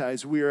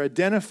baptized, we are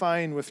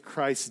identifying with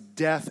Christ's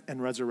death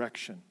and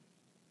resurrection.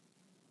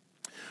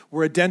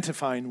 We're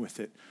identifying with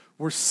it.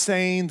 We're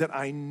saying that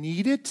I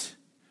need it,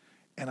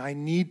 and I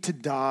need to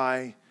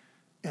die,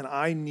 and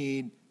I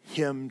need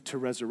him to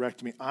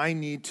resurrect me. I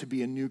need to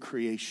be a new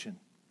creation.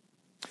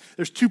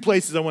 There's 2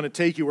 places I want to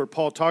take you where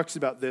Paul talks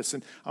about this,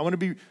 and I want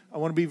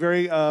to be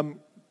very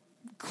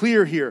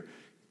clear here.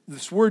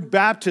 This word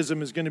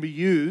baptism is going to be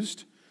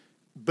used,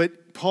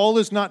 but Paul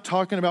is not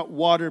talking about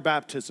water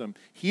baptism.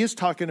 He is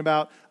talking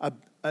about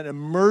an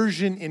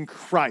immersion in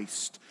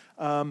Christ,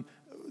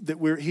 that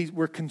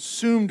we're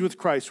consumed with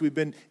Christ. We've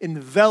been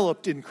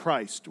enveloped in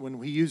Christ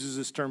when he uses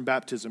this term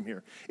baptism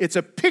here. It's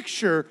a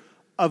picture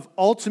of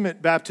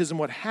ultimate baptism,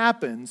 what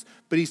happens,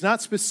 but he's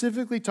not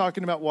specifically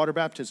talking about water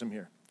baptism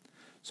here.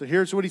 So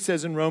here's what he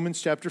says in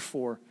Romans chapter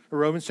 4, or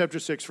Romans chapter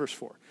 6, verse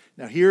 4.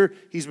 Now here,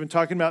 he's been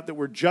talking about that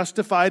we're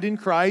justified in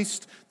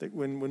Christ, that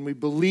when we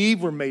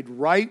believe, we're made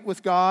right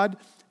with God,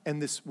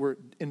 and we're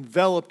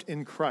enveloped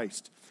in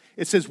Christ.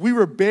 It says, we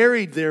were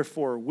buried,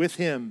 therefore, with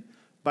him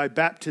by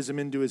baptism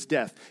into his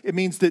death. It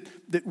means that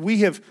we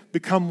have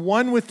become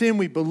one with him,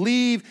 we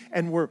believe,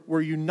 and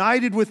we're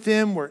united with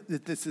him.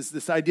 This is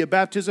this idea of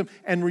baptism,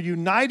 and we're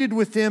united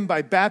with him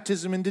by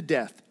baptism into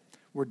death.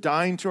 We're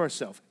dying to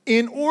ourselves.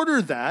 In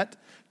order that,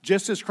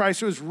 just as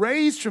Christ was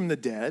raised from the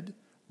dead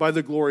by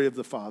the glory of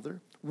the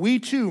Father, we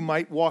too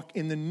might walk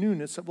in the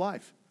newness of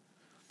life.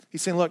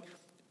 He's saying, look,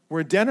 we're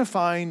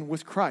identifying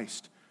with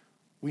Christ.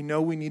 We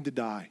know we need to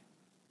die.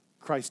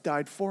 Christ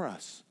died for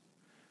us.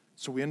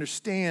 So we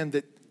understand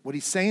that what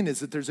he's saying is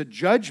that there's a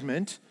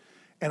judgment,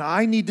 and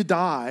I need to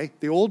die.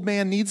 The old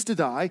man needs to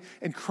die,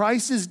 and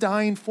Christ is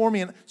dying for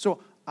me. And so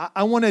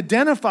I want to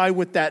identify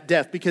with that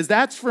death because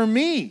that's for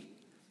me.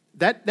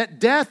 That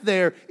death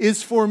there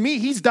is for me.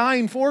 He's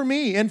dying for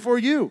me and for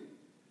you.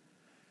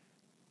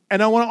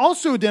 And I want to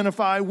also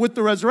identify with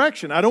the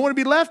resurrection. I don't want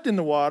to be left in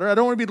the water. I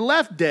don't want to be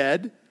left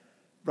dead,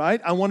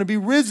 right? I want to be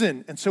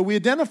risen. And so we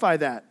identify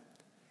that.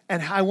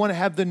 And I want to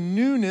have the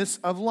newness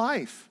of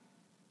life.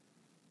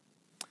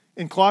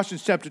 In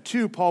Colossians chapter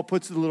 2, Paul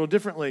puts it a little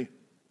differently.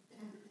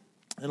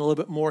 And a little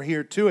bit more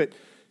here to it.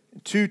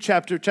 In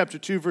chapter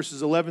 2,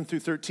 verses 11 through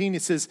 13,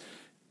 it says,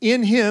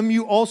 in him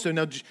you also.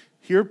 Now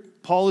here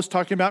Paul is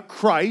talking about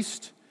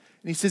Christ.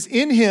 And he says,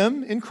 in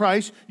him, in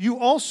Christ, you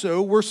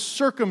also were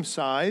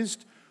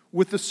circumcised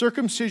with the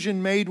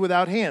circumcision made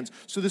without hands.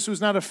 So this was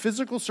not a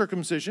physical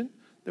circumcision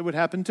that would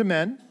happen to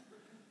men.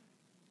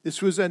 This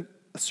was a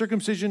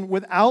circumcision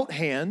without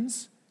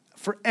hands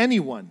for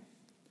anyone.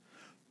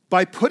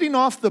 By putting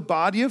off the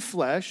body of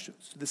flesh,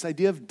 so this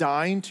idea of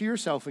dying to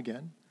yourself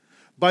again,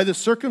 by the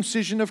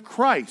circumcision of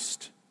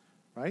Christ,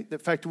 right? The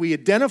fact we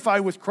identify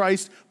with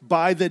Christ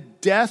by the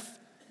death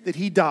that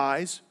he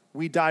dies.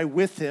 We die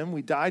with him.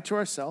 We die to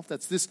ourselves.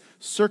 That's this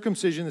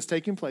circumcision that's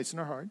taking place in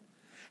our heart.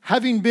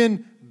 Having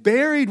been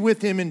buried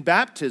with him in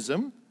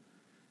baptism,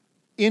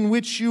 in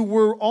which you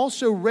were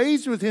also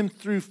raised with him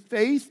through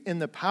faith in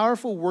the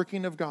powerful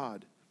working of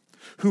God,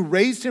 who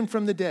raised him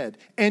from the dead.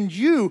 And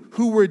you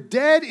who were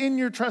dead in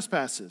your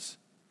trespasses,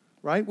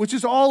 right? Which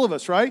is all of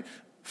us, right?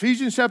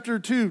 Ephesians chapter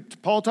 2,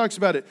 Paul talks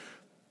about it.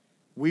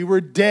 We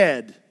were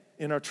dead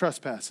in our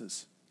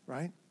trespasses,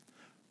 right?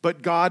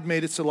 But God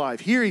made us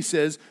alive. Here he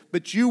says,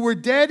 but you were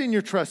dead in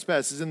your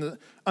trespasses, in the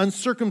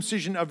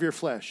uncircumcision of your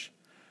flesh.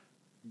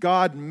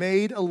 God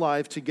made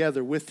alive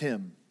together with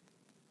him,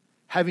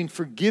 having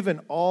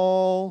forgiven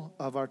all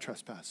of our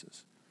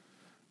trespasses.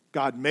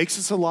 God makes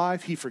us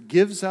alive. He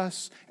forgives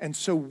us. And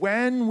so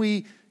when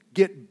we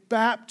get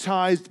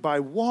baptized by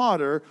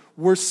water,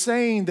 we're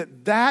saying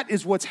that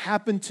is what's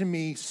happened to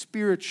me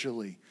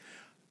spiritually.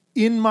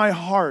 In my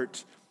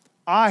heart,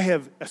 I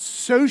have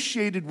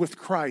associated with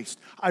Christ.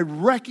 I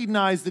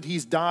recognize that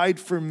he's died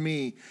for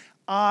me.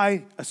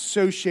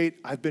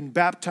 I've been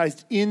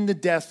baptized in the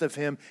death of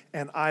him,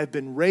 and I've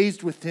been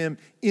raised with him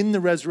in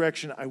the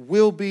resurrection. I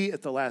will be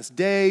at the last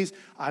days.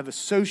 I've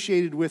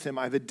associated with him.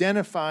 I've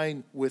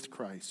identified with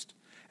Christ.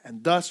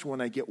 And thus, when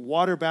I get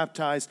water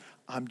baptized,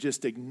 I'm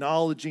just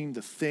acknowledging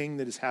the thing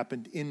that has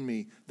happened in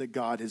me that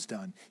God has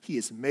done. He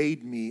has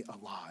made me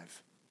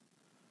alive.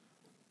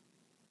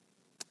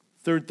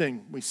 Third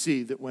thing we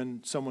see that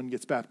when someone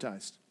gets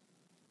baptized,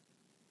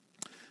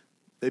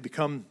 they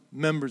become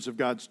members of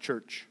God's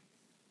church.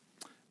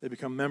 They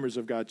become members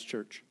of God's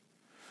church.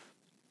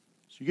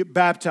 So you get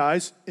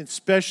baptized,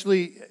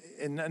 especially,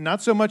 and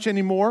not so much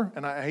anymore,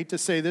 and I hate to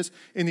say this,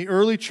 in the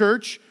early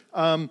church,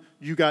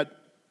 you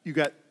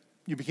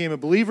became a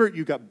believer,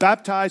 you got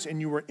baptized,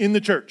 and you were in the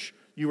church.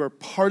 You were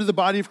part of the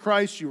body of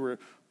Christ. You were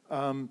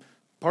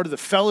part of the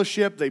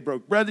fellowship. They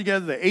broke bread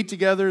together. They ate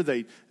together.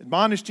 They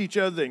admonished each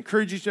other. They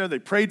encouraged each other. They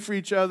prayed for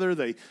each other.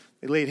 They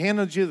laid hands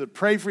on each other. They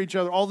prayed for each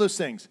other. All those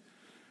things.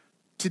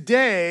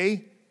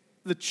 Today,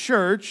 the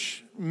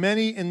church,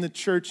 many in the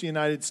church in the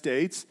United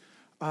States,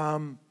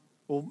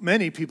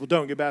 many people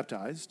don't get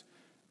baptized.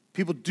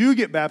 People do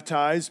get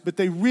baptized, but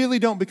they really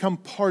don't become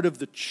part of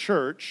the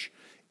church.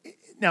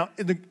 Now,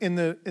 in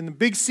the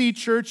Big C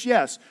church,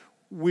 yes,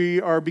 we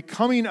are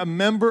becoming a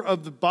member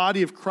of the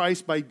body of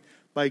Christ by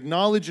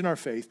acknowledging our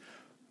faith.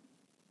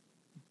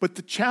 But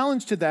the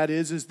challenge to that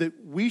is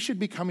that we should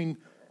be becoming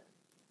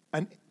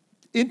an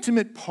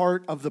intimate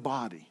part of the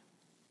body.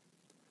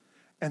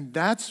 And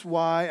that's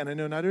why, and I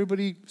know not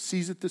everybody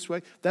sees it this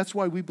way, that's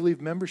why we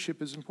believe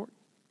membership is important.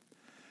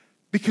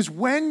 Because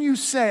when you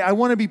say, I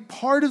want to be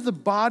part of the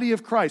body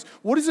of Christ,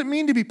 what does it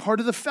mean to be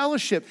part of the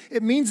fellowship?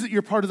 It means that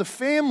you're part of the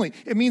family.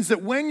 It means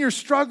that when you're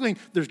struggling,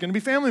 there's going to be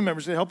family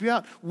members that help you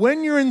out.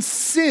 When you're in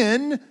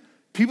sin,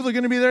 people are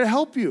going to be there to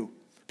help you.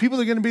 People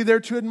are going to be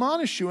there to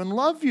admonish you and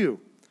love you.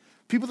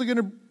 People are going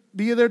to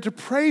be there to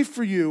pray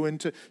for you and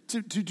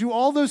to do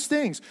all those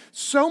things.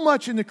 So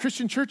much in the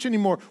Christian church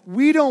anymore,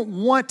 we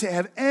don't want to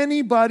have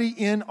anybody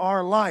in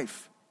our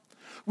life.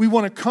 We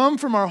want to come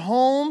from our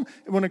home.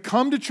 We want to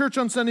come to church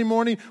on Sunday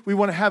morning. We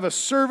want to have a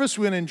service.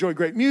 We want to enjoy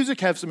great music,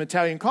 have some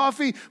Italian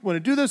coffee. We want to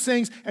do those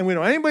things, and we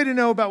don't want anybody to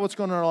know about what's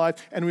going on in our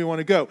life, and we want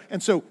to go.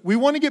 And so we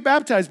want to get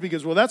baptized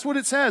because, well, that's what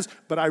it says,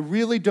 but I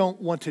really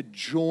don't want to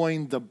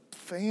join the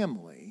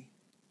family.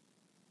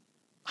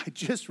 I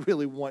just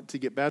really want to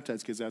get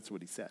baptized because that's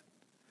what he said.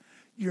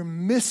 You're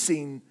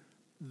missing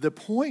the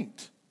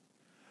point.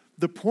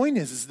 The point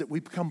is that we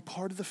become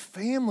part of the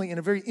family in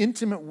a very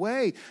intimate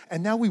way,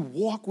 and now we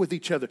walk with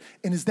each other.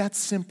 And is that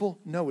simple?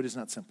 No, it is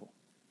not simple.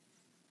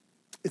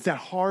 Is that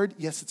hard?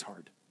 Yes, it's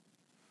hard.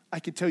 I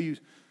can tell you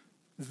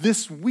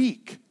this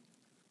week,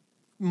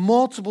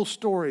 multiple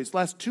stories,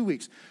 last 2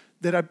 weeks,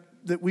 that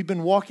we've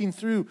been walking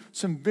through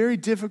some very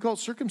difficult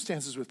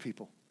circumstances with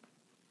people.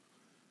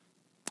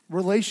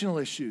 Relational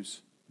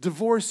issues,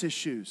 divorce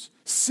issues,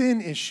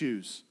 sin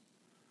issues,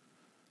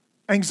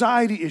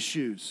 anxiety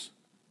issues.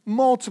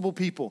 Multiple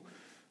people.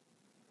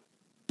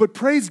 But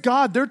praise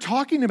God, they're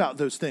talking about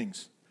those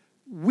things.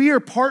 We are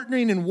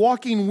partnering and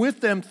walking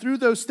with them through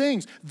those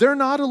things. They're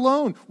not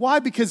alone. Why?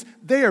 Because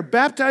they are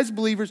baptized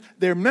believers.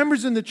 They're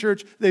members in the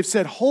church. They've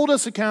said, hold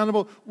us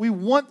accountable. We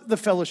want the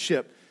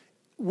fellowship.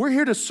 We're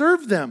here to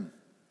serve them.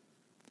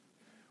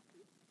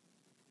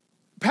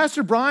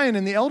 Pastor Brian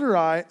and the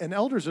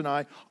elders and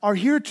I are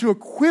here to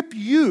equip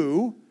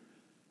you,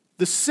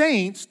 the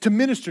saints, to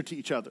minister to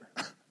each other.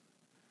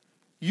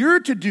 You're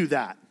to do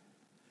that.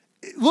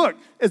 Look,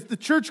 as the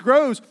church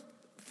grows,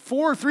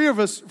 4 of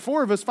us,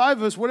 5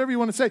 of us, whatever you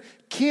want to say,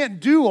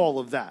 can't do all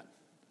of that.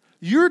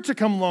 You're to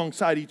come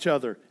alongside each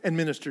other and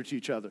minister to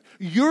each other.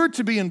 You're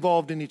to be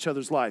involved in each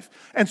other's life.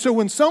 And so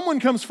when someone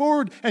comes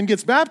forward and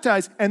gets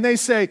baptized and they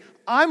say,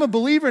 I'm a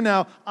believer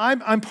now,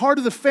 I'm part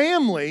of the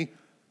family,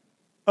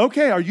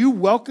 okay, are you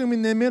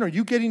welcoming them in? Are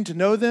you getting to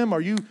know them?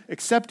 Are you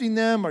accepting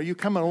them? Are you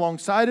coming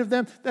alongside of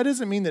them? That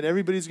doesn't mean that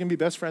everybody's going to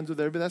be best friends with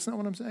everybody. That's not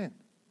what I'm saying.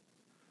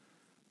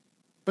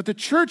 But the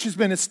church has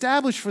been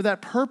established for that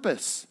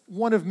purpose,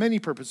 one of many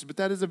purposes, but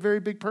that is a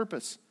very big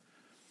purpose.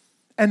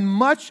 And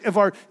much of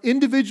our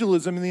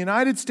individualism in the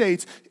United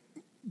States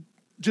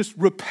just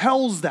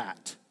repels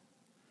that.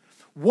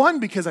 One,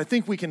 because I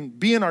think we can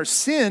be in our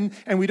sin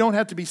and we don't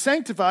have to be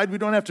sanctified, we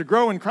don't have to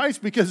grow in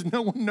Christ because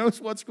no one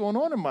knows what's going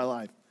on in my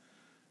life.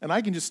 And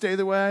I can just stay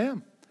the way I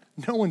am.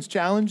 No one's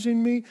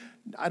challenging me.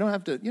 I don't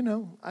have to,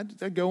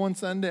 I go on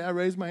Sunday, I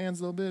raise my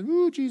hands a little bit.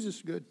 Ooh,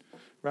 Jesus, good,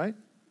 right?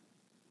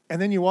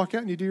 And then you walk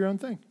out and you do your own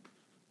thing.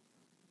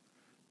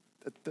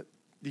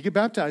 You get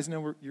baptized,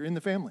 and you're in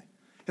the family.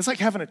 It's like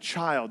having a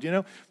child,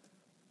 Mr.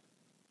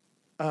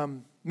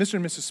 and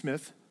Mrs.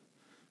 Smith,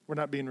 we're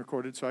not being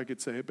recorded, so I could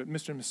say it, but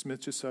Mr. and Mrs.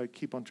 Smith, just so I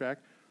keep on track,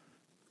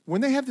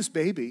 when they have this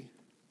baby,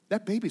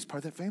 that baby's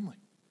part of that family,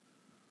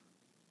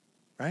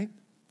 right?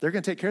 They're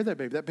going to take care of that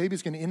baby. That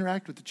baby's going to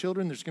interact with the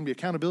children. There's going to be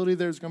accountability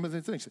there. There's going to be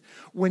things.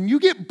 When you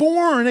get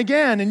born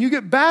again and you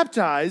get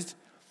baptized,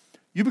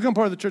 you become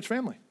part of the church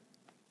family.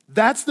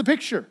 That's the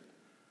picture.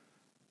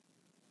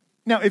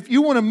 Now, if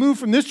you want to move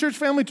from this church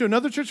family to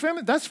another church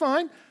family, that's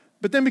fine,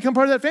 but then become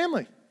part of that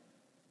family.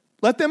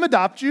 Let them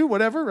adopt you,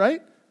 whatever,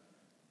 right?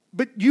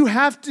 But you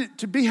have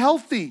to be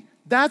healthy.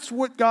 That's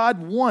what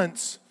God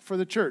wants for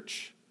the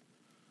church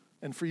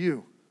and for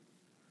you.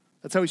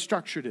 That's how he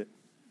structured it.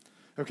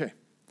 Okay,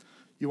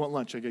 you want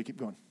lunch. I got to keep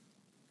going.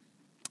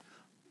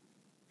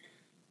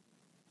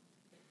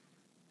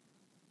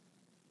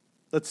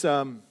 Let's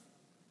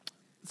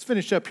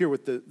finish up here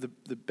with the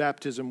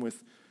baptism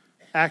with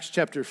Acts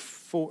chapter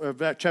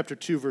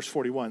 2, verse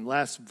 41,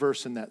 last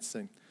verse in that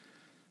thing.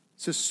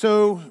 It says,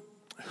 so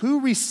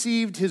who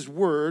received his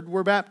word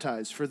were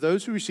baptized. For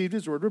those who received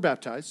his word were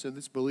baptized. So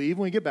let's believe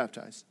when we get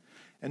baptized.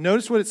 And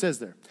notice what it says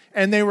there.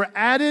 And they were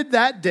added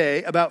that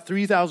day about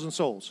 3,000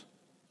 souls.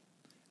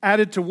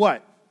 Added to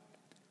what?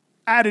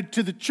 Added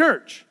to the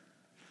church,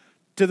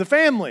 to the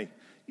family.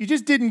 You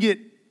just didn't get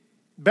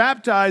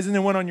baptized and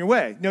then went on your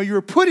way. No, you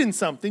were put in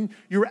something.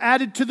 You were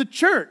added to the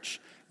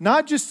church.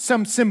 Not just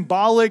some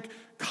symbolic,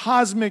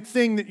 cosmic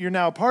thing that you're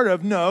now a part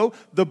of. No,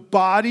 the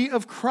body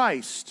of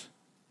Christ.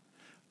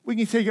 We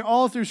can take it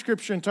all through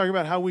Scripture and talk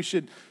about how we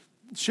should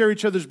share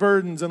each other's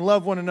burdens and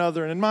love one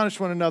another and admonish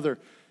one another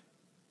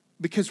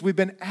because we've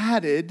been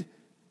added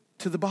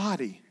to the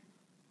body,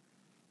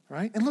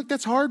 right? And look,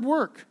 that's hard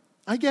work.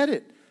 I get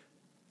it.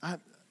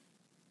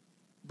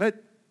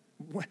 But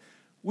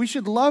we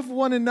should love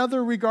one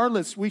another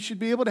regardless. We should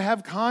be able to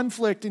have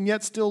conflict and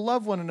yet still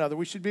love one another.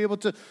 We should be able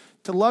to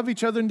love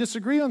each other and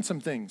disagree on some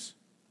things.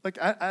 Like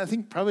I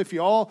think probably if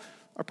you all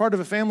are part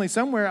of a family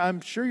somewhere, I'm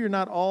sure you're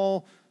not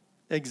all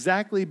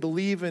exactly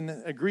believe and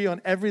agree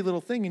on every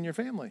little thing in your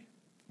family.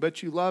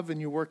 But you love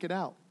and you work it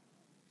out.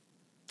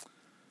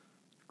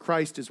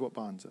 Christ is what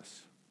bonds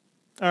us.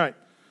 All right.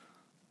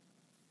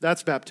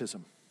 That's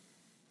baptism.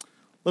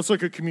 Let's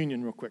look at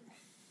communion real quick.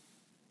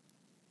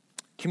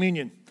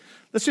 Communion.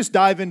 Let's just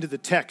dive into the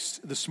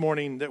text this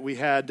morning that we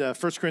had, 1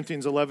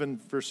 Corinthians 11,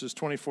 verses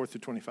 24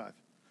 through 25.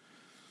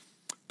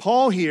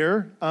 Paul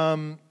here,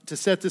 to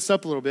set this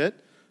up a little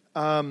bit,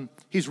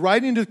 he's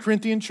writing to the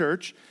Corinthian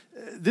church.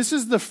 This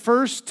is the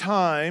first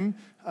time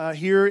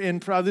here in,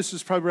 this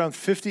is probably around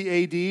 50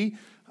 A.D.,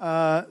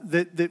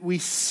 that we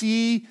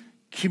see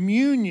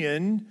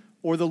communion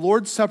or the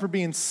Lord's Supper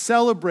being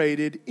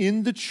celebrated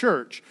in the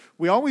church.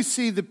 We always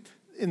see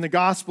in the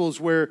Gospels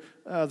where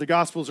the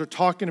Gospels are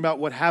talking about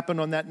what happened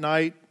on that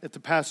night at the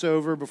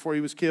Passover before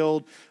he was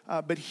killed.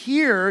 But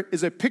here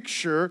is a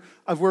picture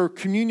of where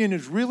communion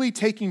is really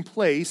taking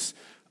place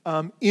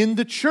in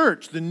the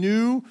church, the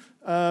new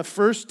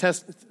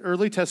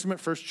early Testament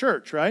first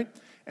church, right?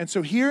 And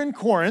so here in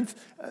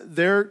Corinth,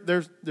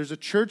 there's a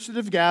church that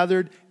have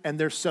gathered and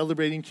they're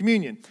celebrating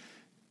communion.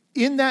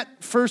 In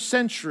that first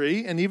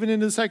century, and even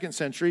into the second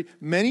century,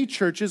 many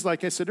churches,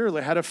 like I said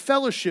earlier, had a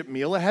fellowship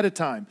meal ahead of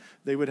time.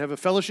 They would have a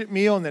fellowship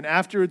meal, and then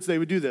afterwards they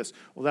would do this.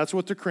 Well, that's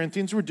what the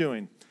Corinthians were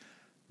doing.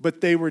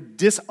 But they were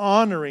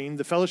dishonoring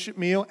the fellowship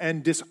meal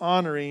and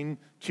dishonoring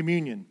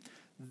communion.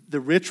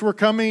 The rich were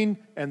coming,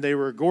 and they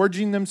were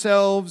gorging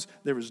themselves.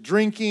 There was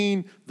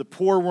drinking. The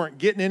poor weren't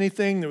getting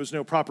anything. There was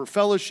no proper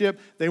fellowship.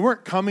 They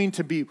weren't coming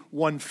to be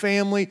one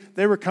family.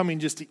 They were coming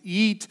just to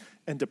eat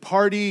and to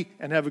party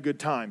and have a good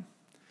time.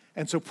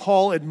 And so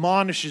Paul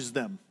admonishes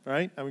them,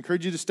 right? I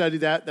encourage you to study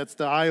that. That's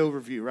the high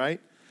overview, right?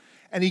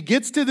 And he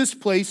gets to this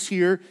place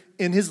here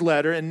in his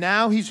letter, and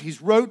now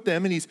he's wrote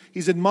them, and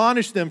he's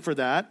admonished them for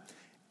that.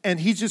 And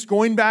he's just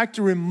going back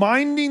to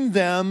reminding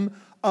them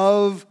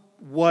of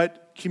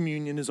what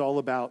communion is all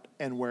about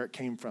and where it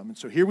came from. And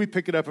so here we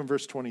pick it up in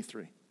verse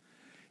 23.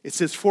 It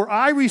says, "For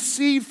I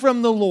received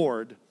from the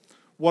Lord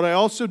what I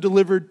also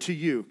delivered to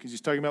you." Because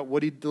he's talking about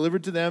what he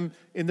delivered to them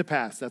in the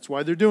past. That's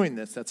why they're doing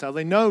this. That's how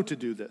they know to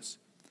do this.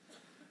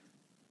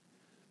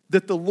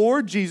 "That the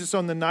Lord Jesus,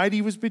 on the night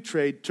he was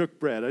betrayed, took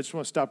bread." I just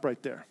want to stop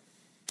right there.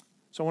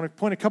 So I want to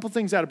point a couple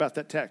things out about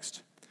that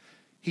text.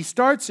 He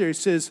starts there, he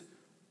says,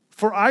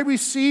 "For I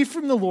received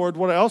from the Lord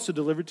what I also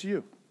delivered to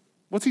you."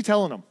 What's he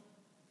telling them?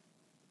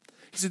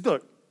 He said,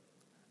 look,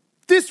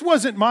 this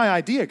wasn't my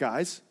idea,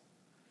 guys.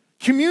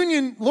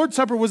 Communion, Lord's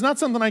Supper, was not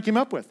something I came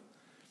up with.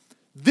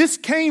 This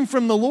came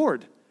from the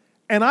Lord,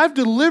 and I've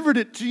delivered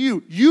it to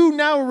you. You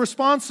now are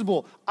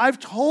responsible. I've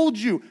told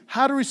you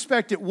how to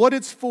respect it, what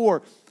it's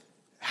for,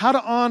 how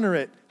to honor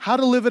it, how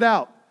to live it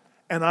out.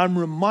 And I'm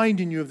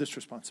reminding you of this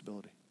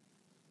responsibility.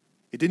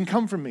 It didn't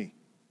come from me.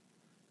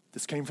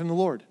 This came from the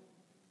Lord.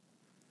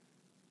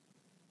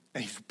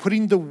 And he's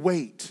putting the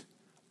weight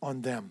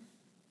on them.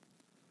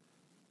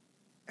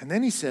 And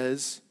then he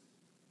says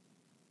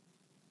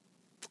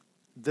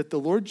that the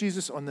Lord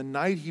Jesus, on the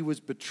night he was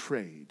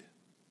betrayed.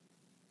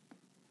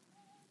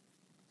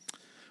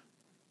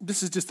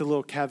 This is just a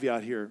little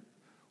caveat here.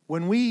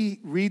 When we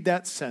read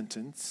that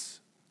sentence,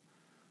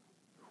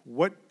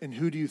 what and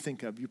who do you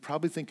think of? You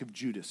probably think of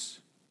Judas,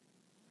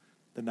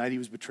 the night he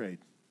was betrayed.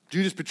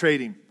 Judas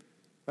betrayed him,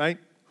 right?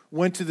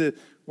 Went to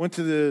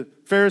the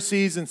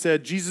Pharisees and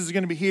said, Jesus is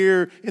going to be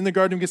here in the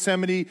Garden of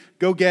Gethsemane.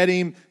 Go get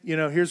him. You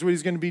know, here's what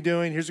he's going to be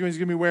doing. Here's what he's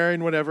going to be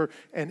wearing, whatever.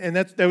 And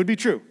that would be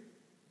true.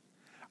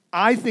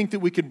 I think that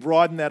we could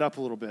broaden that up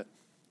a little bit.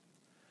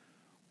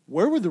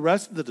 Where were the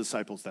rest of the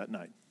disciples that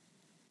night?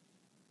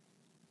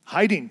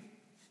 Hiding.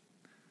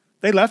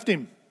 They left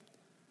him.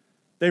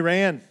 They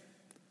ran.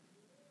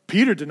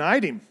 Peter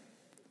denied him.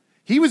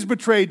 He was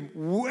betrayed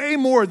way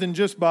more than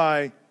just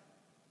by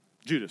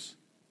Judas.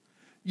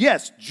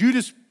 Yes,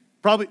 Judas,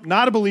 probably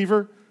not a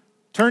believer,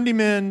 turned him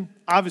in,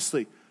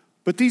 obviously.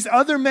 But these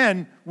other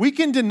men, we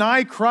can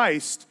deny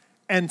Christ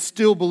and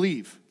still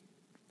believe.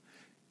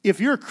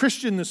 If you're a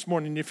Christian this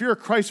morning, if you're a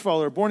Christ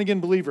follower, a born-again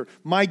believer,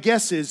 my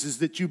guess is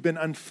that you've been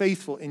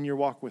unfaithful in your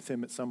walk with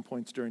him at some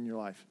points during your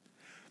life.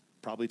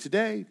 Probably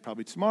today,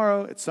 probably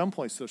tomorrow, at some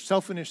points. There's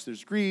selfishness,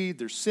 there's greed,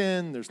 there's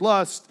sin, there's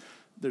lust,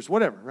 there's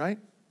whatever, right?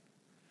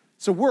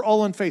 So we're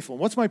all unfaithful.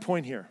 And what's my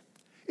point here?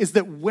 Is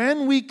that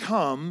when we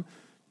come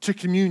to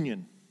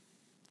communion,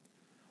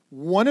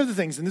 one of the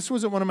things, and this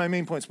wasn't one of my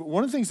main points, but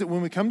one of the things that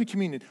when we come to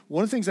communion,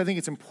 one of the things I think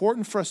it's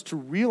important for us to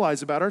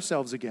realize about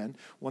ourselves again,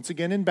 once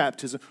again in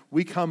baptism,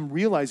 we come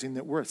realizing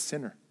that we're a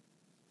sinner.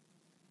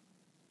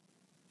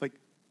 Like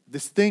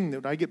this thing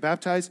that I get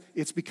baptized,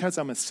 it's because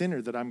I'm a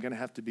sinner that I'm going to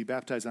have to be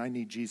baptized and I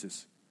need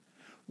Jesus.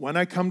 When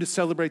I come to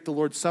celebrate the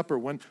Lord's Supper,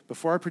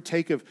 before I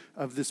partake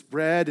of this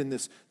bread and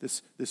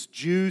this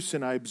juice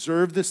and I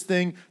observe this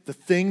thing, the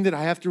thing that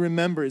I have to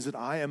remember is that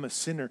I am a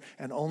sinner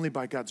and only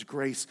by God's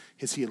grace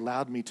has he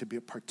allowed me to be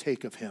a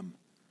partake of him.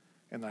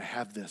 And I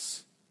have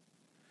this.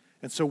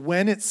 And so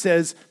when it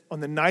says on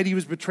the night he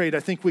was betrayed,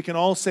 I think we can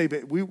all say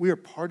that we are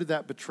part of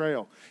that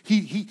betrayal.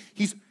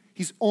 He's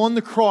on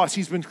the cross.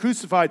 He's been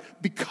crucified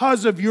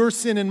because of your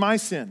sin and my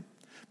sin.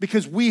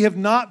 Because we have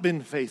not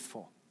been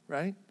faithful,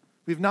 right?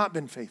 We've not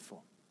been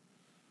faithful.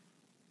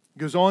 It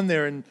goes on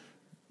there in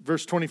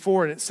verse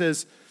 24, and it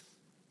says,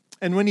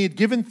 and when he had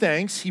given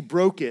thanks, he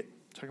broke it.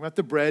 Talking about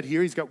the bread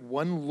here. He's got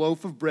one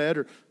loaf of bread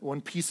or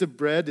one piece of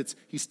bread.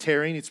 He's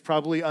tearing. It's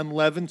probably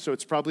unleavened, so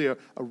it's probably a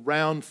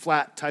round,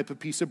 flat type of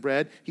piece of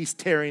bread. He's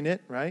tearing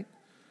it, right?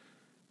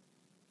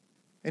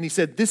 And he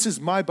said, this is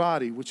my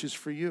body, which is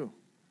for you.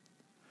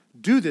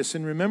 Do this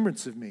in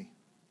remembrance of me.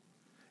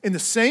 In the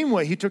same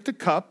way, he took the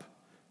cup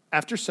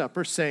after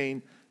supper,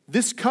 saying,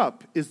 This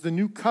cup is the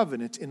new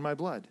covenant in my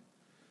blood.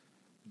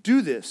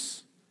 Do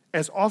this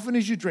as often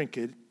as you drink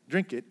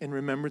it in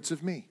remembrance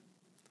of me.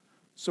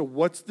 So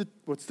what's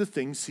the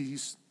things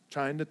he's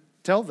trying to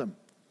tell them?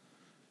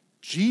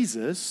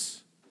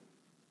 Jesus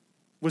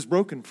was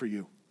broken for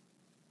you.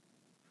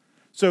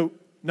 So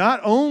not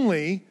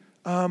only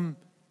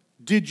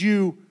did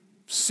you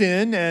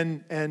sin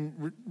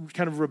and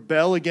kind of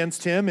rebel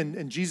against him,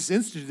 and Jesus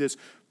instituted this,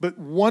 but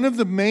one of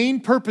the main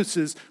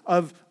purposes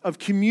of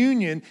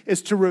communion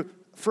is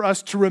for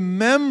us to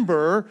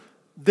remember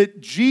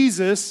that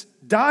Jesus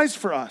dies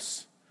for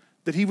us,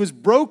 that he was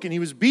broken, he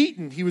was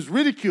beaten, he was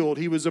ridiculed,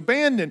 he was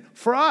abandoned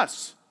for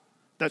us.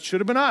 That should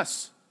have been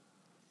us.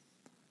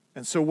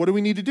 And so what do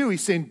we need to do?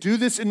 He's saying, do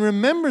this in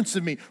remembrance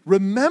of me.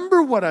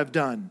 Remember what I've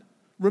done.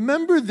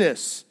 Remember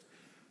this.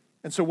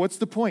 And so what's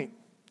the point?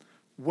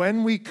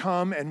 When we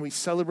come and we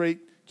celebrate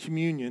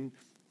communion,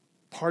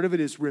 part of it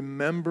is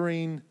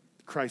remembering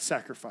Christ's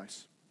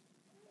sacrifice.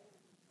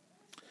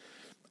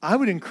 I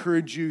would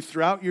encourage you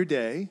throughout your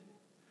day,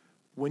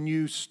 when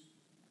you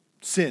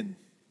sin,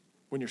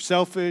 when you're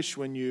selfish,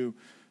 when you,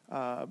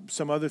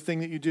 some other thing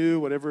that you do,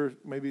 whatever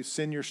maybe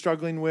sin you're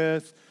struggling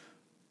with,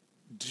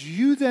 do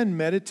you then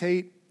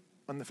meditate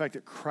on the fact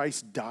that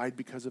Christ died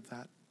because of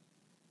that?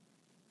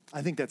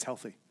 I think that's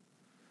healthy.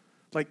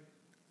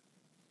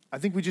 I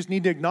think we just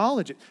need to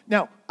acknowledge it.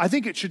 Now, I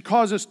think it should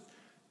cause us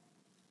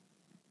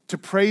to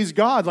praise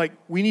God.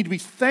 We need to be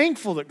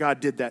thankful that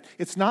God did that.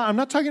 I'm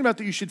not talking about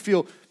that you should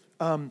feel,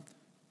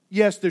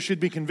 yes, there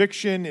should be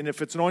conviction, and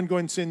if it's an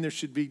ongoing sin, there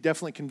should be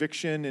definitely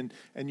conviction,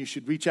 and you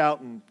should reach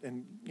out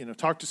and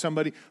talk to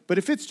somebody. But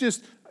if it's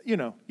just,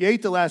 you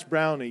ate the last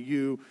brownie,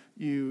 you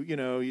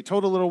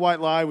told a little white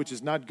lie, which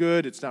is not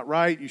good, it's not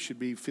right, you should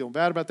be feeling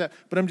bad about that.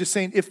 But I'm just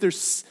saying, if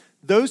there's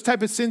those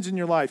type of sins in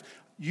your life,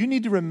 you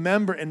need to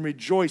remember and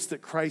rejoice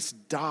that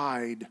Christ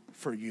died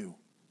for you,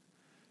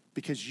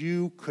 because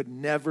you could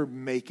never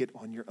make it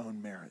on your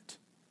own merit.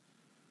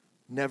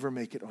 Never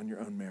make it on your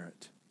own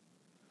merit.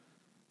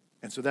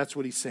 And so that's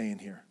what he's saying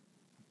here.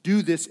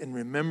 Do this in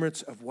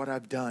remembrance of what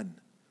I've done,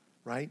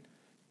 right?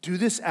 Do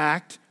this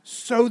act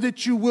so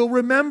that you will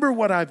remember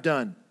what I've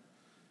done.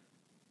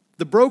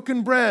 The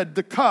broken bread,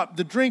 the cup,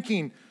 the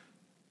drinking,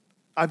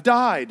 I've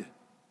died.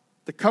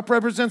 The cup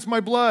represents my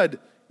blood.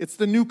 It's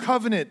the new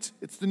covenant.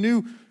 It's the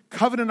new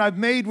covenant I've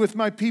made with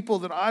my people,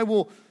 that I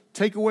will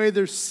take away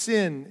their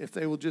sin if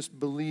they will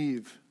just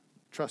believe,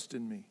 trust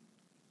in me.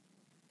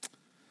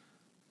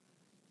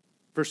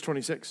 Verse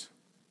 26.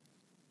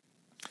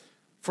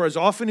 For as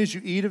often as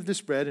you eat of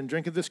this bread and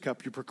drink of this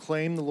cup, you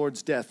proclaim the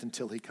Lord's death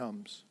until he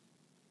comes.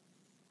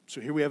 So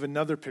here we have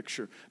another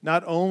picture.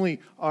 Not only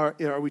are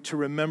we to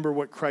remember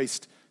what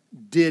Christ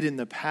did in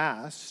the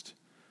past,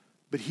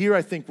 but here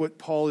I think what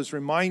Paul is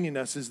reminding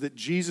us is that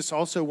Jesus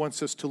also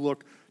wants us to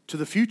look to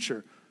the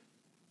future,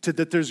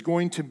 that there's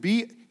going to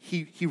be,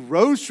 he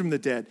rose from the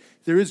dead.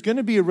 There is going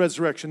to be a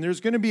resurrection.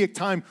 There's going to be a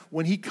time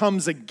when he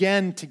comes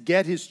again to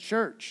get his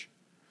church,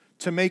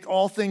 to make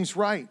all things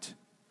right.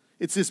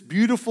 It's this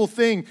beautiful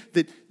thing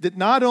that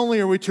not only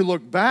are we to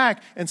look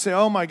back and say,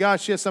 oh my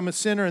gosh, yes, I'm a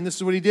sinner and this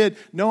is what he did.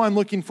 No, I'm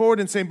looking forward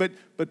and saying,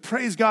 but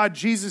praise God,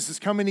 Jesus is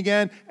coming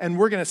again, and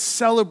we're going to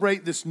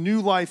celebrate this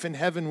new life in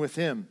heaven with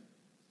him.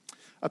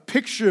 A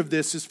picture of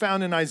this is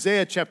found in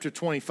Isaiah chapter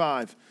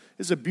 25.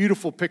 There's a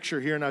beautiful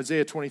picture here in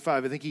Isaiah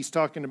 25. I think he's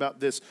talking about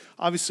this,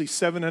 obviously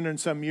 700 and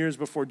some years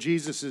before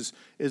Jesus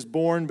is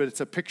born, but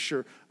it's a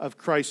picture of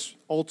Christ's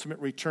ultimate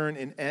return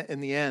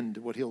in the end,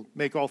 what he'll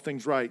make all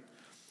things right.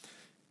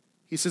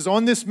 He says,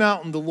 on this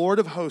mountain, the Lord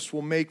of hosts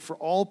will make for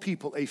all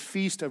people a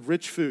feast of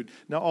rich food.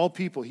 Now, all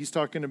people, he's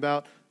talking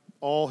about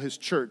all his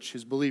church,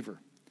 his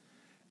believer.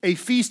 A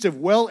feast of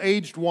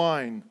well-aged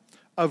wine,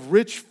 of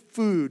rich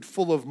food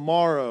full of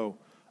marrow,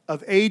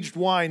 of aged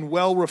wine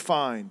well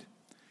refined.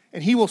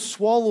 And he will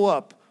swallow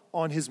up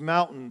on his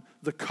mountain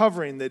the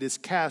covering that is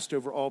cast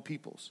over all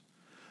peoples,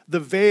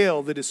 the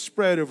veil that is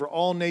spread over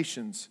all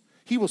nations.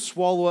 He will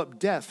swallow up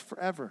death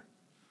forever.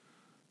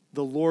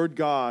 The Lord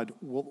God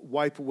will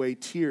wipe away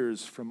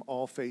tears from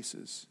all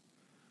faces,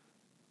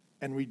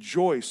 and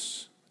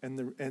rejoice, and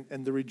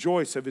the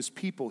rejoice of his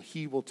people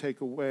he will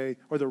take away,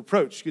 or the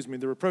reproach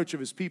of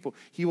his people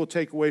he will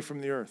take away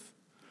from the earth.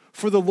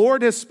 For the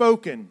Lord has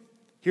spoken,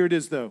 here it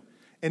is though,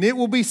 and it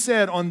will be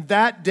said on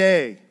that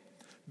day,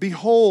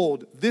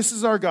 behold, this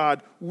is our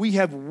God, we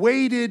have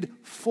waited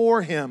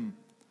for him,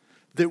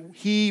 that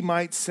he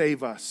might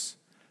save us.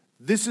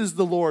 This is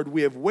the Lord.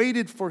 We have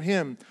waited for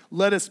him.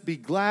 Let us be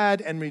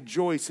glad and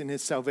rejoice in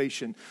his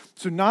salvation.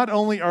 So not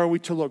only are we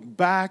to look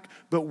back,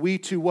 but we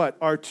to what?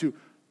 Are to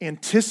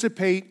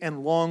anticipate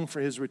and long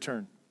for his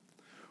return.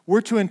 We're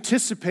to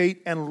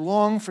anticipate and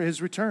long for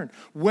his return.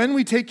 When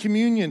we take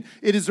communion,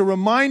 it is a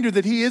reminder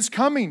that he is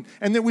coming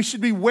and that we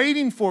should be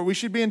waiting for it. We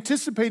should be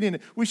anticipating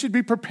it. We should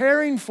be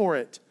preparing for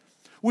it.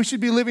 We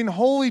should be living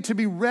holy to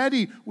be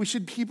ready. We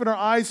should keep our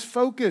eyes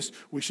focused.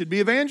 We should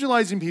be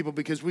evangelizing people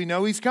because we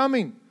know he's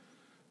coming.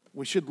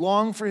 We should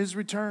long for his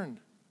return.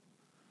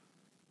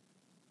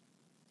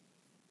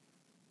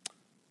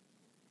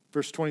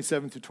 Verse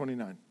 27 through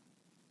 29.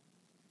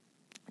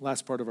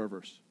 Last part of our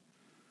verse.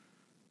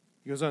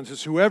 He goes on and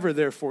says, whoever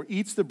therefore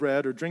eats the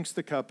bread or drinks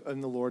the cup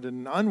in the Lord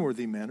in an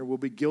unworthy manner will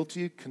be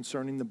guilty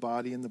concerning the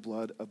body and the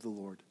blood of the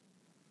Lord.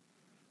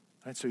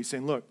 All right, so he's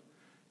saying, look,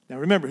 now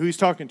remember who he's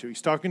talking to.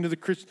 He's talking to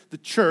the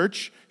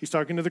church. He's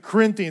talking to the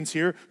Corinthians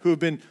here who have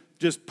been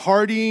just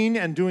partying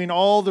and doing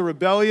all the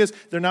rebellious.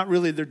 They're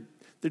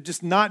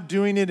just not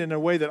doing it in a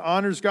way that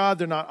honors God.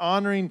 They're not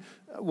honoring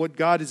what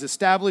God has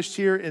established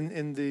here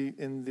in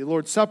the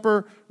Lord's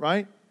Supper,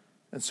 right?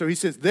 And so he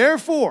says,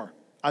 therefore,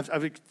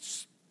 I've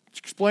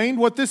explained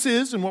what this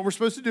is and what we're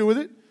supposed to do with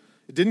it.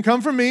 It didn't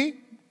come from me,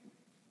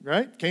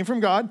 right? It came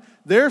from God.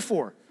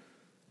 Therefore,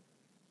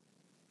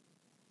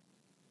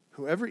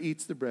 whoever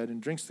eats the bread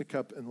and drinks the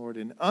cup in the Lord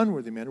in an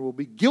unworthy manner will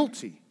be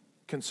guilty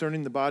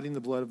concerning the body and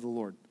the blood of the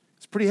Lord.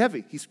 It's pretty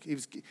heavy.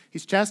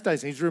 He's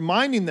chastising. He's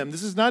reminding them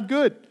this is not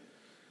good.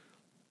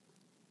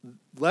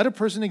 Let a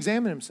person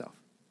examine himself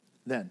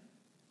then,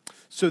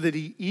 so that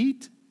he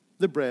eat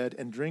the bread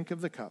and drink of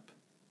the cup.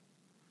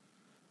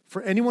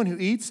 For anyone who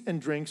eats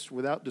and drinks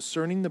without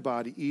discerning the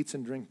body eats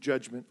and drinks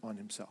judgment on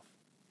himself.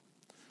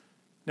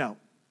 Now,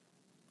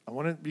 I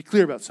want to be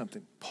clear about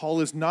something.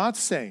 Paul is not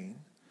saying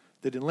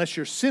that unless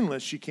you're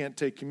sinless, you can't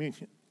take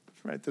communion.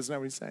 Right? That's not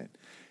what he's saying.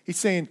 He's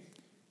saying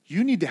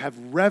you need to have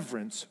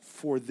reverence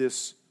for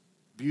this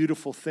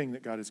beautiful thing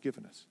that God has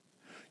given us.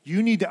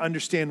 You need to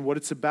understand what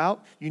it's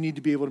about. You need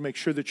to be able to make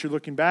sure that you're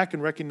looking back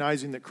and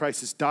recognizing that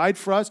Christ has died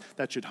for us.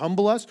 That should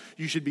humble us.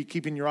 You should be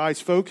keeping your eyes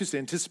focused to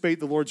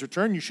anticipate the Lord's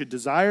return. You should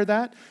desire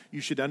that.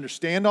 You should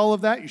understand all of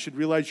that. You should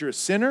realize you're a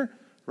sinner,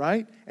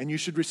 right? And you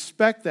should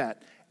respect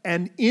that.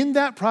 And in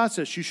that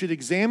process, you should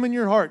examine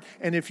your heart.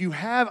 And if you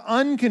have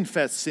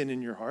unconfessed sin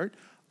in your heart,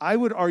 I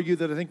would argue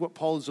that I think what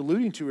Paul is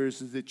alluding to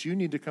is that you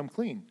need to come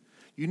clean.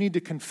 You need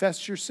to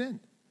confess your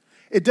sin.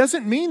 It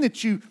doesn't mean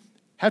that you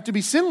have to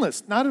be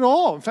sinless. Not at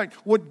all. In fact,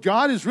 what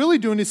God is really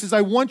doing is I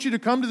want you to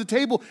come to the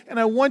table and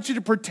I want you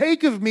to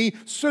partake of me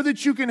so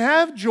that you can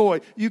have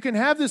joy. You can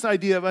have this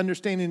idea of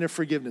understanding of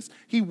forgiveness.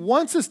 He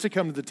wants us to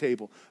come to the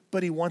table,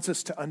 but he wants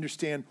us to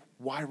understand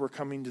why we're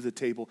coming to the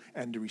table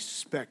and to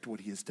respect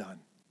what he has done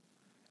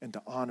and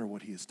to honor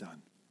what he has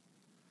done.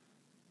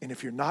 And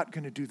if you're not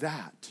going to do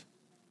that,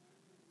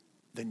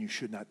 then you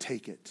should not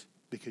take it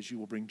because you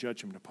will bring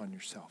judgment upon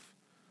yourself.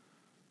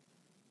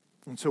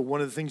 And so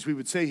one of the things we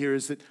would say here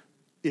is that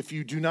if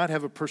you do not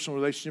have a personal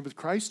relationship with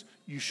Christ,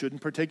 you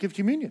shouldn't partake of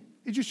communion.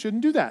 You just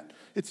shouldn't do that.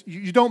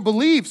 You don't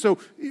believe, so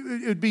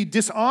it would be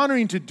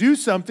dishonoring to do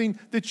something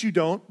that you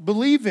don't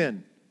believe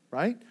in,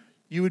 right?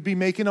 You would be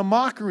making a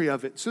mockery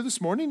of it. So this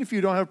morning, if you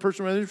don't have a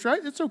personal relationship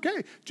with Christ, it's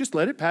okay. Just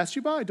let it pass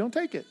you by. Don't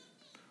take it.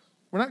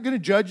 We're not going to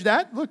judge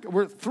that. Look,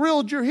 we're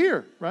thrilled you're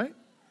here, right?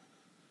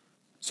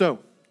 So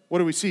what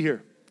do we see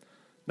here?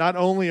 Not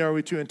only are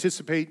we to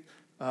anticipate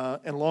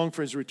and long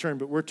for his return,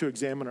 but we're to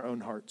examine our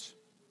own hearts.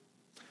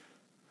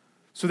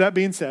 So that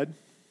being said,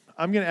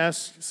 I'm going to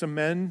ask some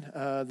men,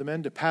 the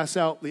men, to pass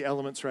out the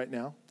elements right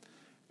now.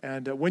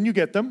 And when you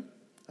get them,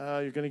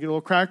 you're going to get a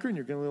little cracker and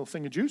you're going to get a little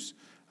thing of juice.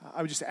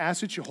 I would just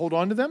ask that you hold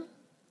on to them.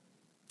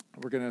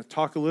 We're going to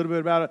talk a little bit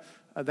about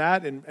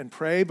that and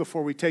pray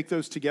before we take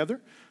those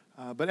together.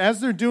 But as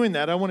they're doing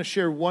that, I want to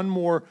share one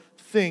more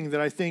thing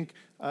that I think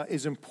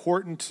is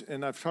important,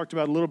 and I've talked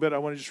about a little bit. I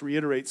want to just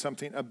reiterate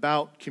something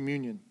about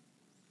communion.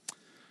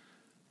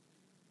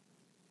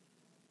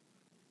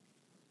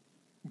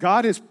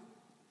 God has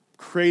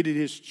created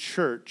his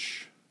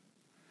church,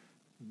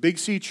 Big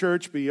C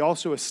Church, but he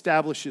also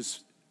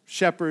establishes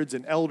shepherds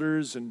and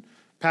elders and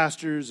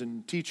pastors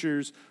and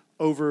teachers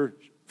over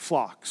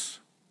flocks.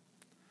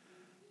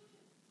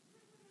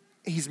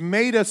 He's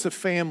made us a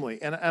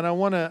family, and I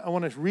want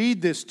to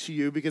read this to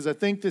you because I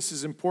think this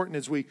is important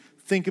as we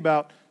think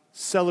about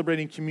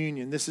celebrating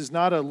communion. This is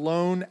not a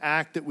lone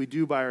act that we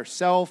do by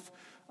ourselves.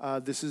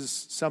 This is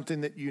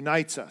something that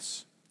unites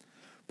us.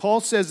 Paul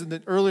says in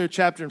the earlier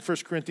chapter in 1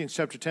 Corinthians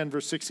chapter 10,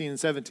 verse 16 and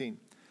 17,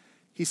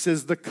 he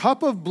says, the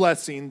cup of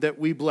blessing that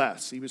we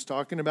bless, he was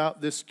talking about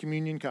this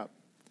communion cup,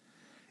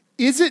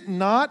 is it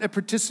not a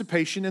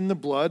participation in the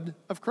blood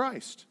of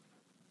Christ?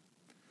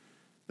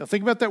 Now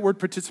think about that word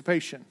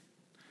participation.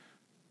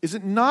 Is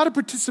it not a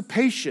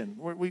participation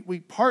where we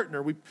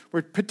partner, we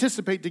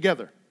participate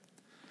together?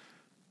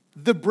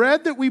 The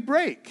bread that we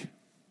break,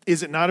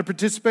 is it not a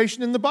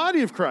participation in the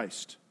body of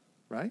Christ?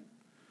 Right?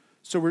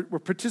 So we're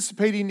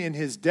participating in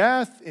his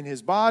death, in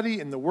his body,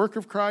 in the work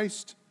of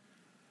Christ.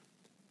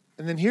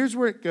 And then here's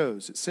where it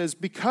goes. It says,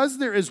 because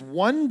there is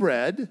one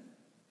bread.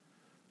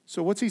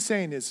 So what's he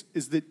saying is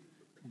that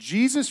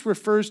Jesus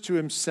refers to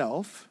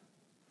himself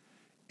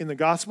in the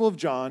Gospel of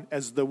John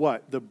as the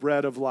what? The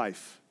bread of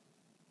life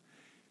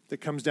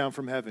that comes down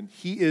from heaven.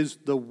 He is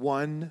the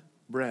one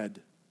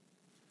bread,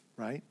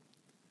 right?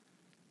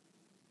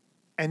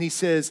 And he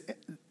says,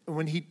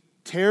 when he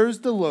tears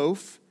the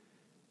loaf,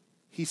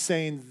 he's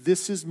saying,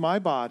 this is my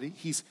body.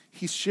 He's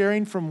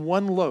sharing from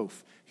one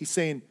loaf. He's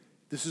saying,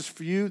 this is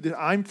for you,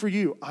 I'm for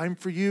you, I'm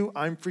for you,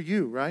 I'm for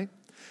you, right?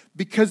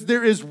 Because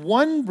there is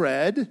one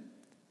bread,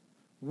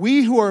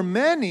 we who are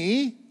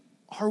many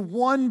are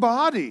one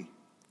body.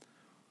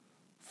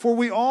 For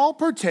we all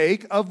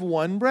partake of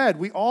one bread.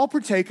 We all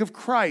partake of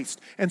Christ.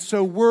 And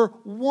so we're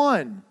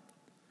one.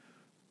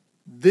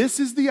 This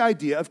is the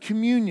idea of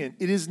communion.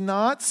 It is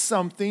not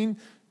something,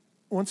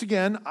 once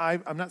again,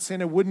 I'm not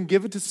saying I wouldn't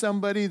give it to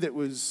somebody that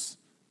was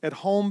at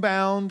home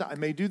bound. I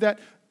may do that.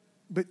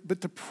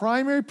 But the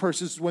primary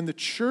purpose when the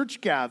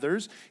church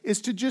gathers is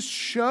to just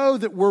show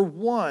that we're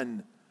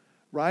one,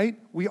 right?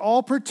 We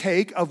all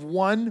partake of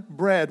one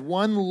bread,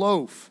 one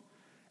loaf,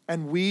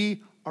 and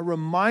we are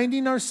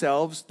reminding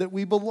ourselves that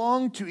we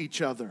belong to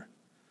each other,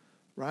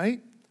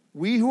 right?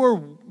 We who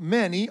are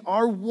many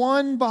are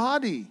one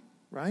body,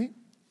 right?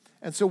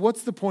 And so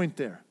what's the point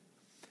there?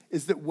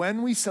 Is that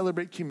when we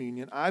celebrate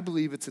communion, I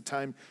believe it's a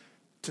time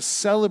to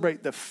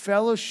celebrate the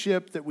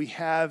fellowship that we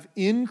have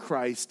in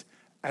Christ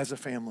as a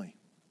family.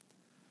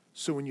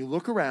 So when you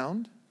look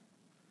around,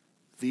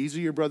 these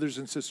are your brothers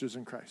and sisters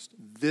in Christ.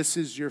 This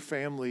is your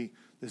family.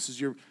 This is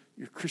your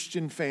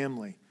Christian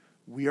family.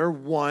 We are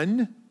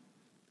one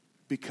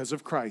because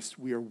of Christ.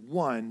 We are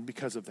one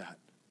because of that,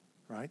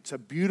 right? It's a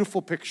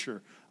beautiful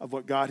picture of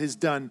what God has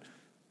done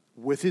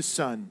with his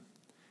Son.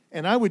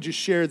 And I would just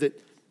share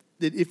that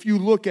if you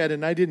look at it,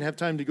 and I didn't have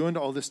time to go into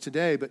all this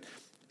today, but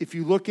if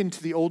you look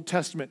into the Old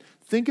Testament,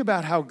 think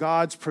about how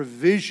God's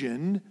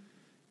provision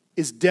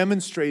is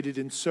demonstrated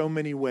in so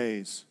many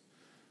ways.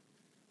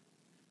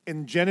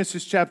 In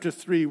Genesis chapter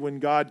 3, when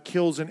God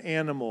kills an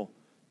animal,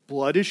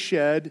 blood is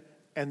shed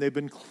and they've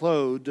been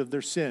clothed of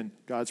their sin.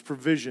 God's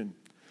provision.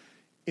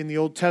 In the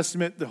Old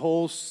Testament, the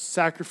whole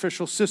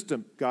sacrificial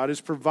system, God is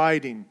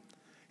providing.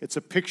 It's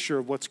a picture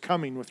of what's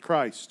coming with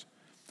Christ.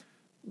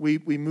 We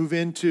move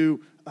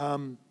into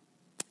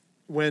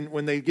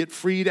when they get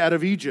freed out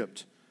of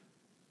Egypt.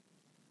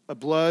 A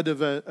blood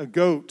of a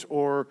goat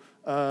or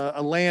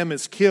a lamb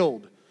is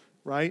killed,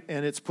 right?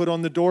 And it's put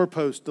on the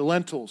doorpost, the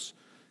lintels.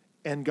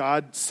 And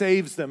God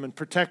saves them and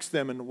protects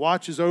them and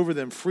watches over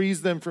them,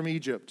 frees them from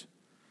Egypt.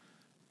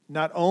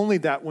 Not only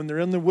that, when they're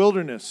in the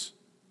wilderness,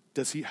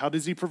 how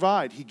does he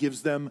provide? He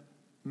gives them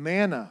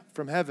manna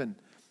from heaven.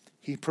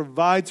 He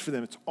provides for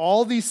them. It's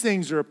all these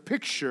things are a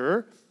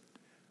picture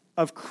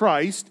of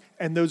Christ,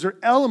 and those are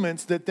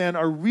elements that then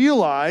are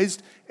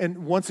realized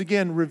and once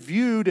again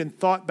reviewed and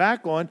thought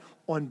back on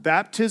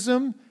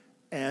baptism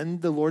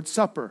and the Lord's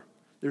Supper.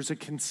 There's a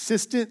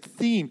consistent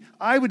theme.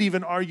 I would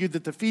even argue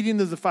that the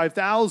feeding of the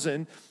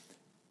 5,000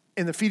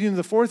 and the feeding of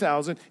the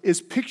 4,000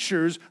 is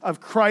pictures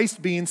of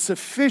Christ being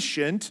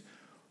sufficient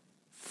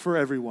for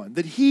everyone.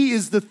 That he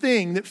is the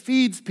thing that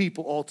feeds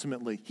people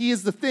ultimately. He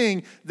is the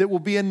thing that will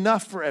be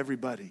enough for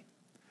everybody.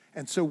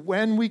 And so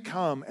when we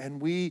come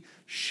and we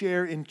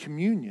share in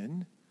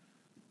communion,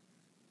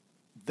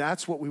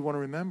 that's what we want to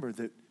remember,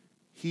 that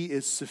he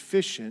is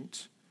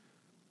sufficient,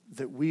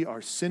 that we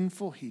are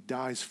sinful, he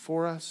dies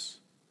for us.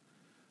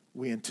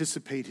 We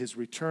anticipate his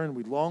return.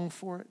 We long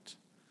for it.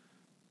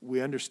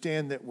 We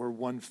understand that we're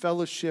one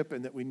fellowship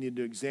and that we need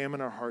to examine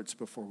our hearts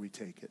before we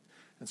take it.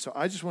 And so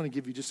I just want to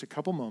give you just a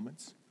couple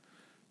moments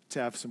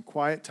to have some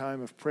quiet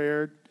time of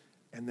prayer,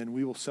 and then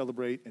we will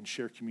celebrate and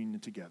share communion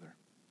together.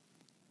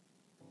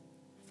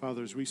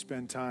 Father, as we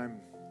spend time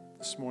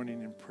this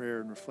morning in prayer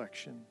and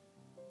reflection,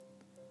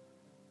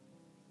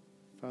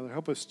 Father,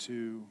 help us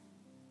to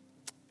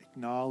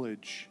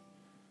acknowledge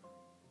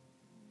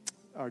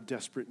our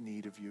desperate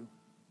need of you.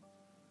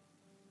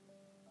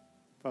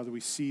 Father,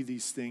 we see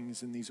these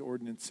things in these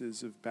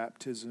ordinances of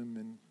baptism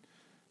and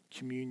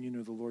communion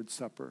or the Lord's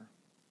Supper.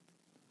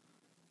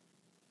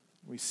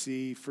 We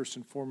see first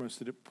and foremost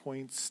that it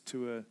points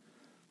to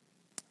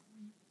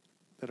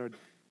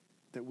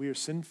that we are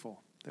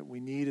sinful, that we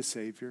need a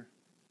Savior.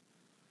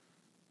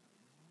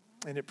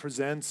 And it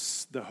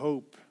presents the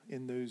hope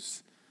in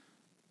these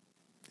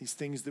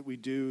things that we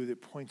do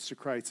that points to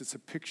Christ. It's a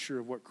picture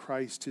of what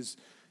Christ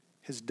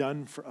has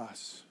done for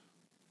us.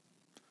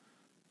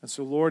 And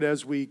so, Lord,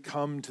 as we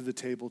come to the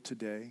table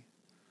today,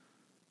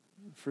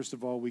 first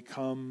of all, we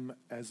come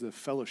as a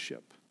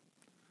fellowship.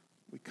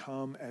 We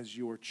come as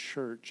your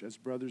church, as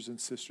brothers and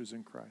sisters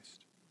in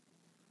Christ.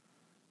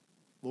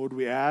 Lord,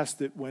 we ask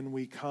that when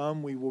we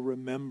come, we will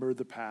remember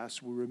the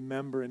past. We'll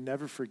remember and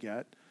never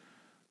forget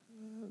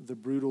the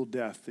brutal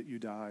death that you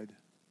died.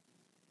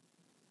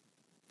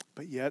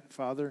 But yet,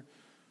 Father,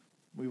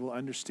 we will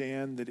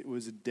understand that it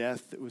was a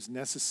death that was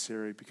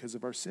necessary because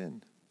of our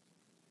sin.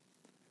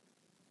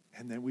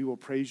 And then we will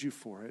praise you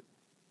for it.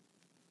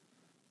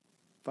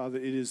 Father,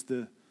 it is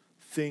the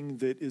thing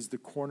that is the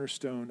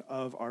cornerstone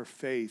of our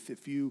faith.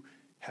 If you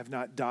have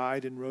not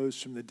died and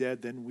rose from the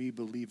dead, then we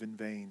believe in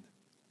vain.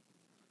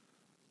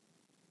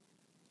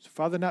 So,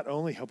 Father, not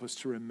only help us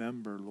to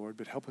remember, Lord,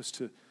 but help us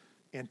to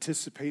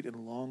anticipate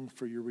and long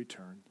for your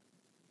return.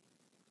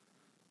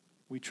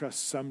 We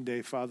trust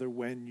someday, Father,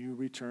 when you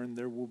return,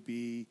 there will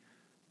be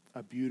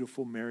a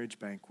beautiful marriage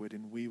banquet,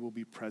 and we will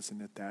be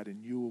present at that,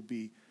 and you will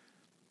be,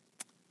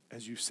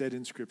 as you said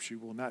in Scripture, you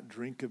will not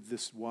drink of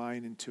this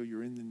wine until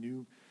you're in the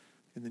new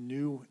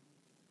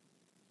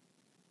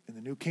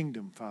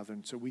kingdom, Father.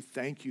 And so we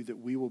thank you that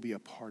we will be a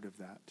part of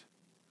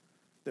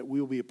that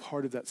we will be a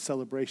part of that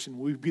celebration.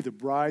 We will be the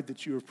bride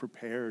that you have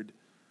prepared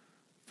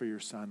for your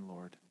Son,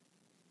 Lord.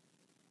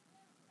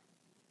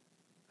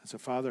 And so,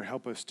 Father,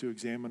 help us to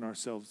examine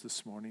ourselves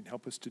this morning.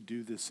 Help us to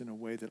do this in a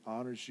way that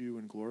honors you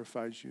and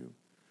glorifies you,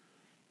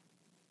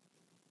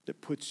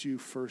 that puts you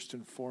first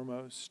and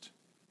foremost.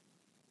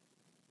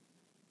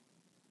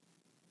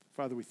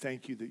 Father, we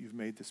thank you that you've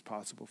made this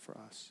possible for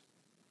us.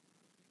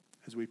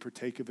 As we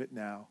partake of it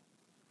now,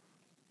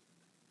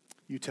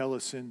 you tell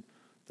us in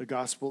the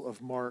Gospel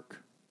of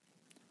Mark,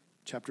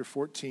 chapter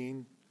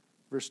 14,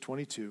 verse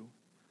 22,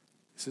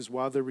 it says,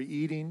 while they were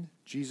eating,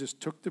 Jesus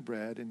took the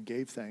bread and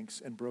gave thanks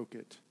and broke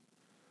it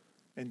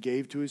and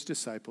gave to his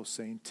disciples,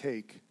 saying,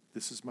 take,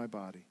 this is my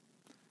body.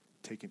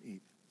 Take and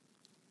eat.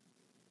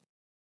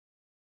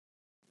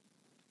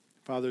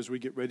 Father, as we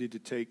get ready to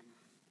take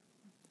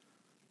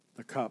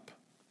the cup,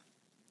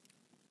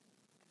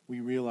 we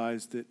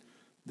realize that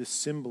this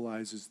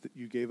symbolizes that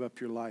you gave up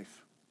your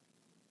life,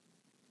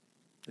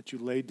 that you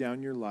laid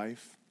down your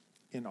life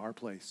in our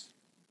place.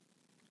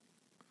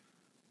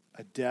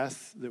 A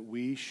death that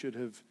we should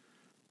have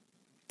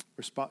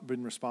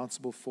been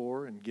responsible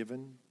for and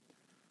given,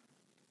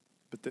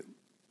 but that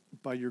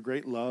by your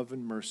great love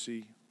and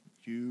mercy,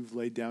 you've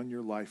laid down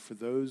your life for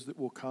those that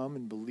will come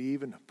and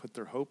believe and put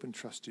their hope and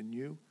trust in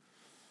you.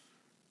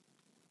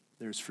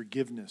 There's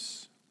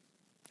forgiveness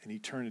and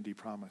eternity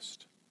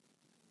promised.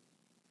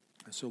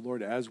 And so,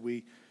 Lord, as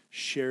we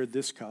share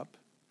this cup,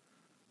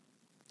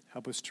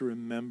 help us to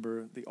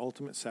remember the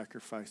ultimate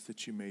sacrifice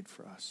that you made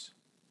for us.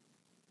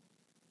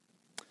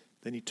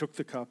 Then he took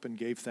the cup and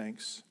gave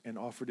thanks and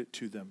offered it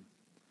to them,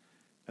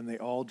 and they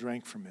all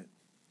drank from it.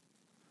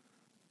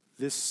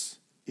 This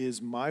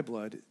is my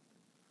blood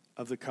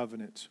of the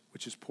covenant,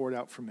 which is poured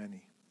out for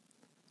many.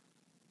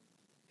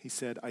 He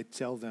said, I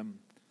tell them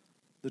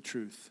the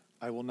truth.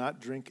 I will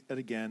not drink it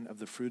again of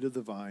the fruit of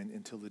the vine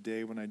until the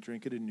day when I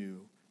drink it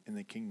anew in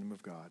the kingdom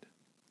of God.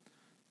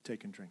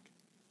 Take and drink.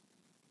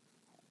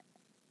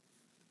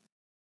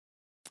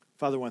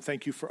 Father, I want to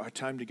thank you for our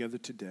time together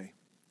today.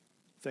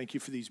 Thank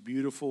you for these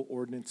beautiful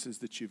ordinances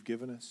that you've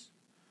given us.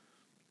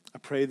 I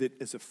pray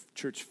that as a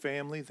church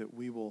family that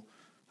we will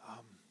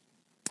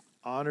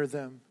honor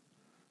them,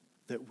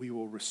 that we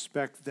will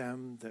respect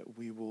them, that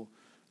we will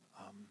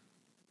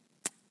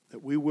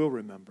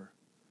remember,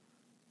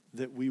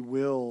 that we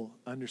will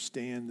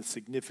understand the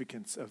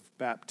significance of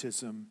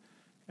baptism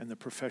and the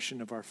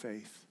profession of our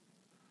faith.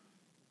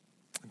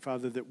 And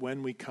Father, that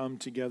when we come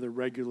together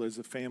regularly as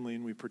a family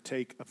and we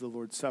partake of the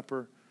Lord's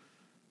Supper,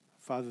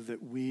 Father,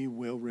 that we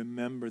will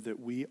remember that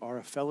we are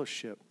a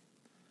fellowship,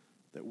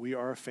 that we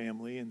are a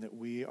family, and that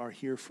we are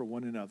here for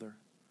one another.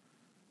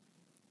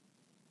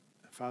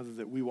 Father,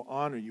 that we will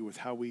honor you with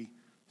how we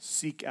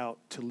seek out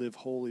to live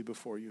holy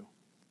before you.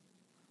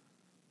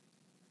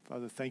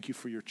 Father, thank you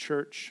for your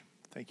church.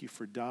 Thank you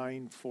for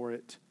dying for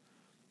it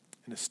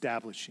and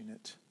establishing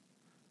it.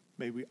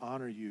 May we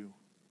honor you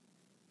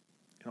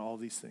in all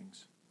these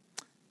things.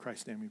 In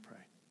Christ's name we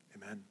pray.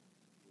 Amen.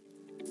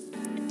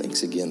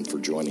 Thanks again for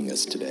joining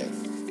us today.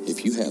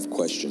 If you have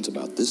questions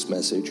about this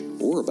message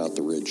or about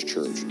the Ridge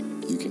Church,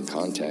 you can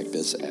contact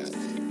us at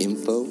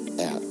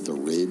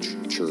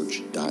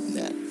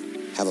info@theridgechurch.net.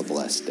 Have a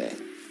blessed day.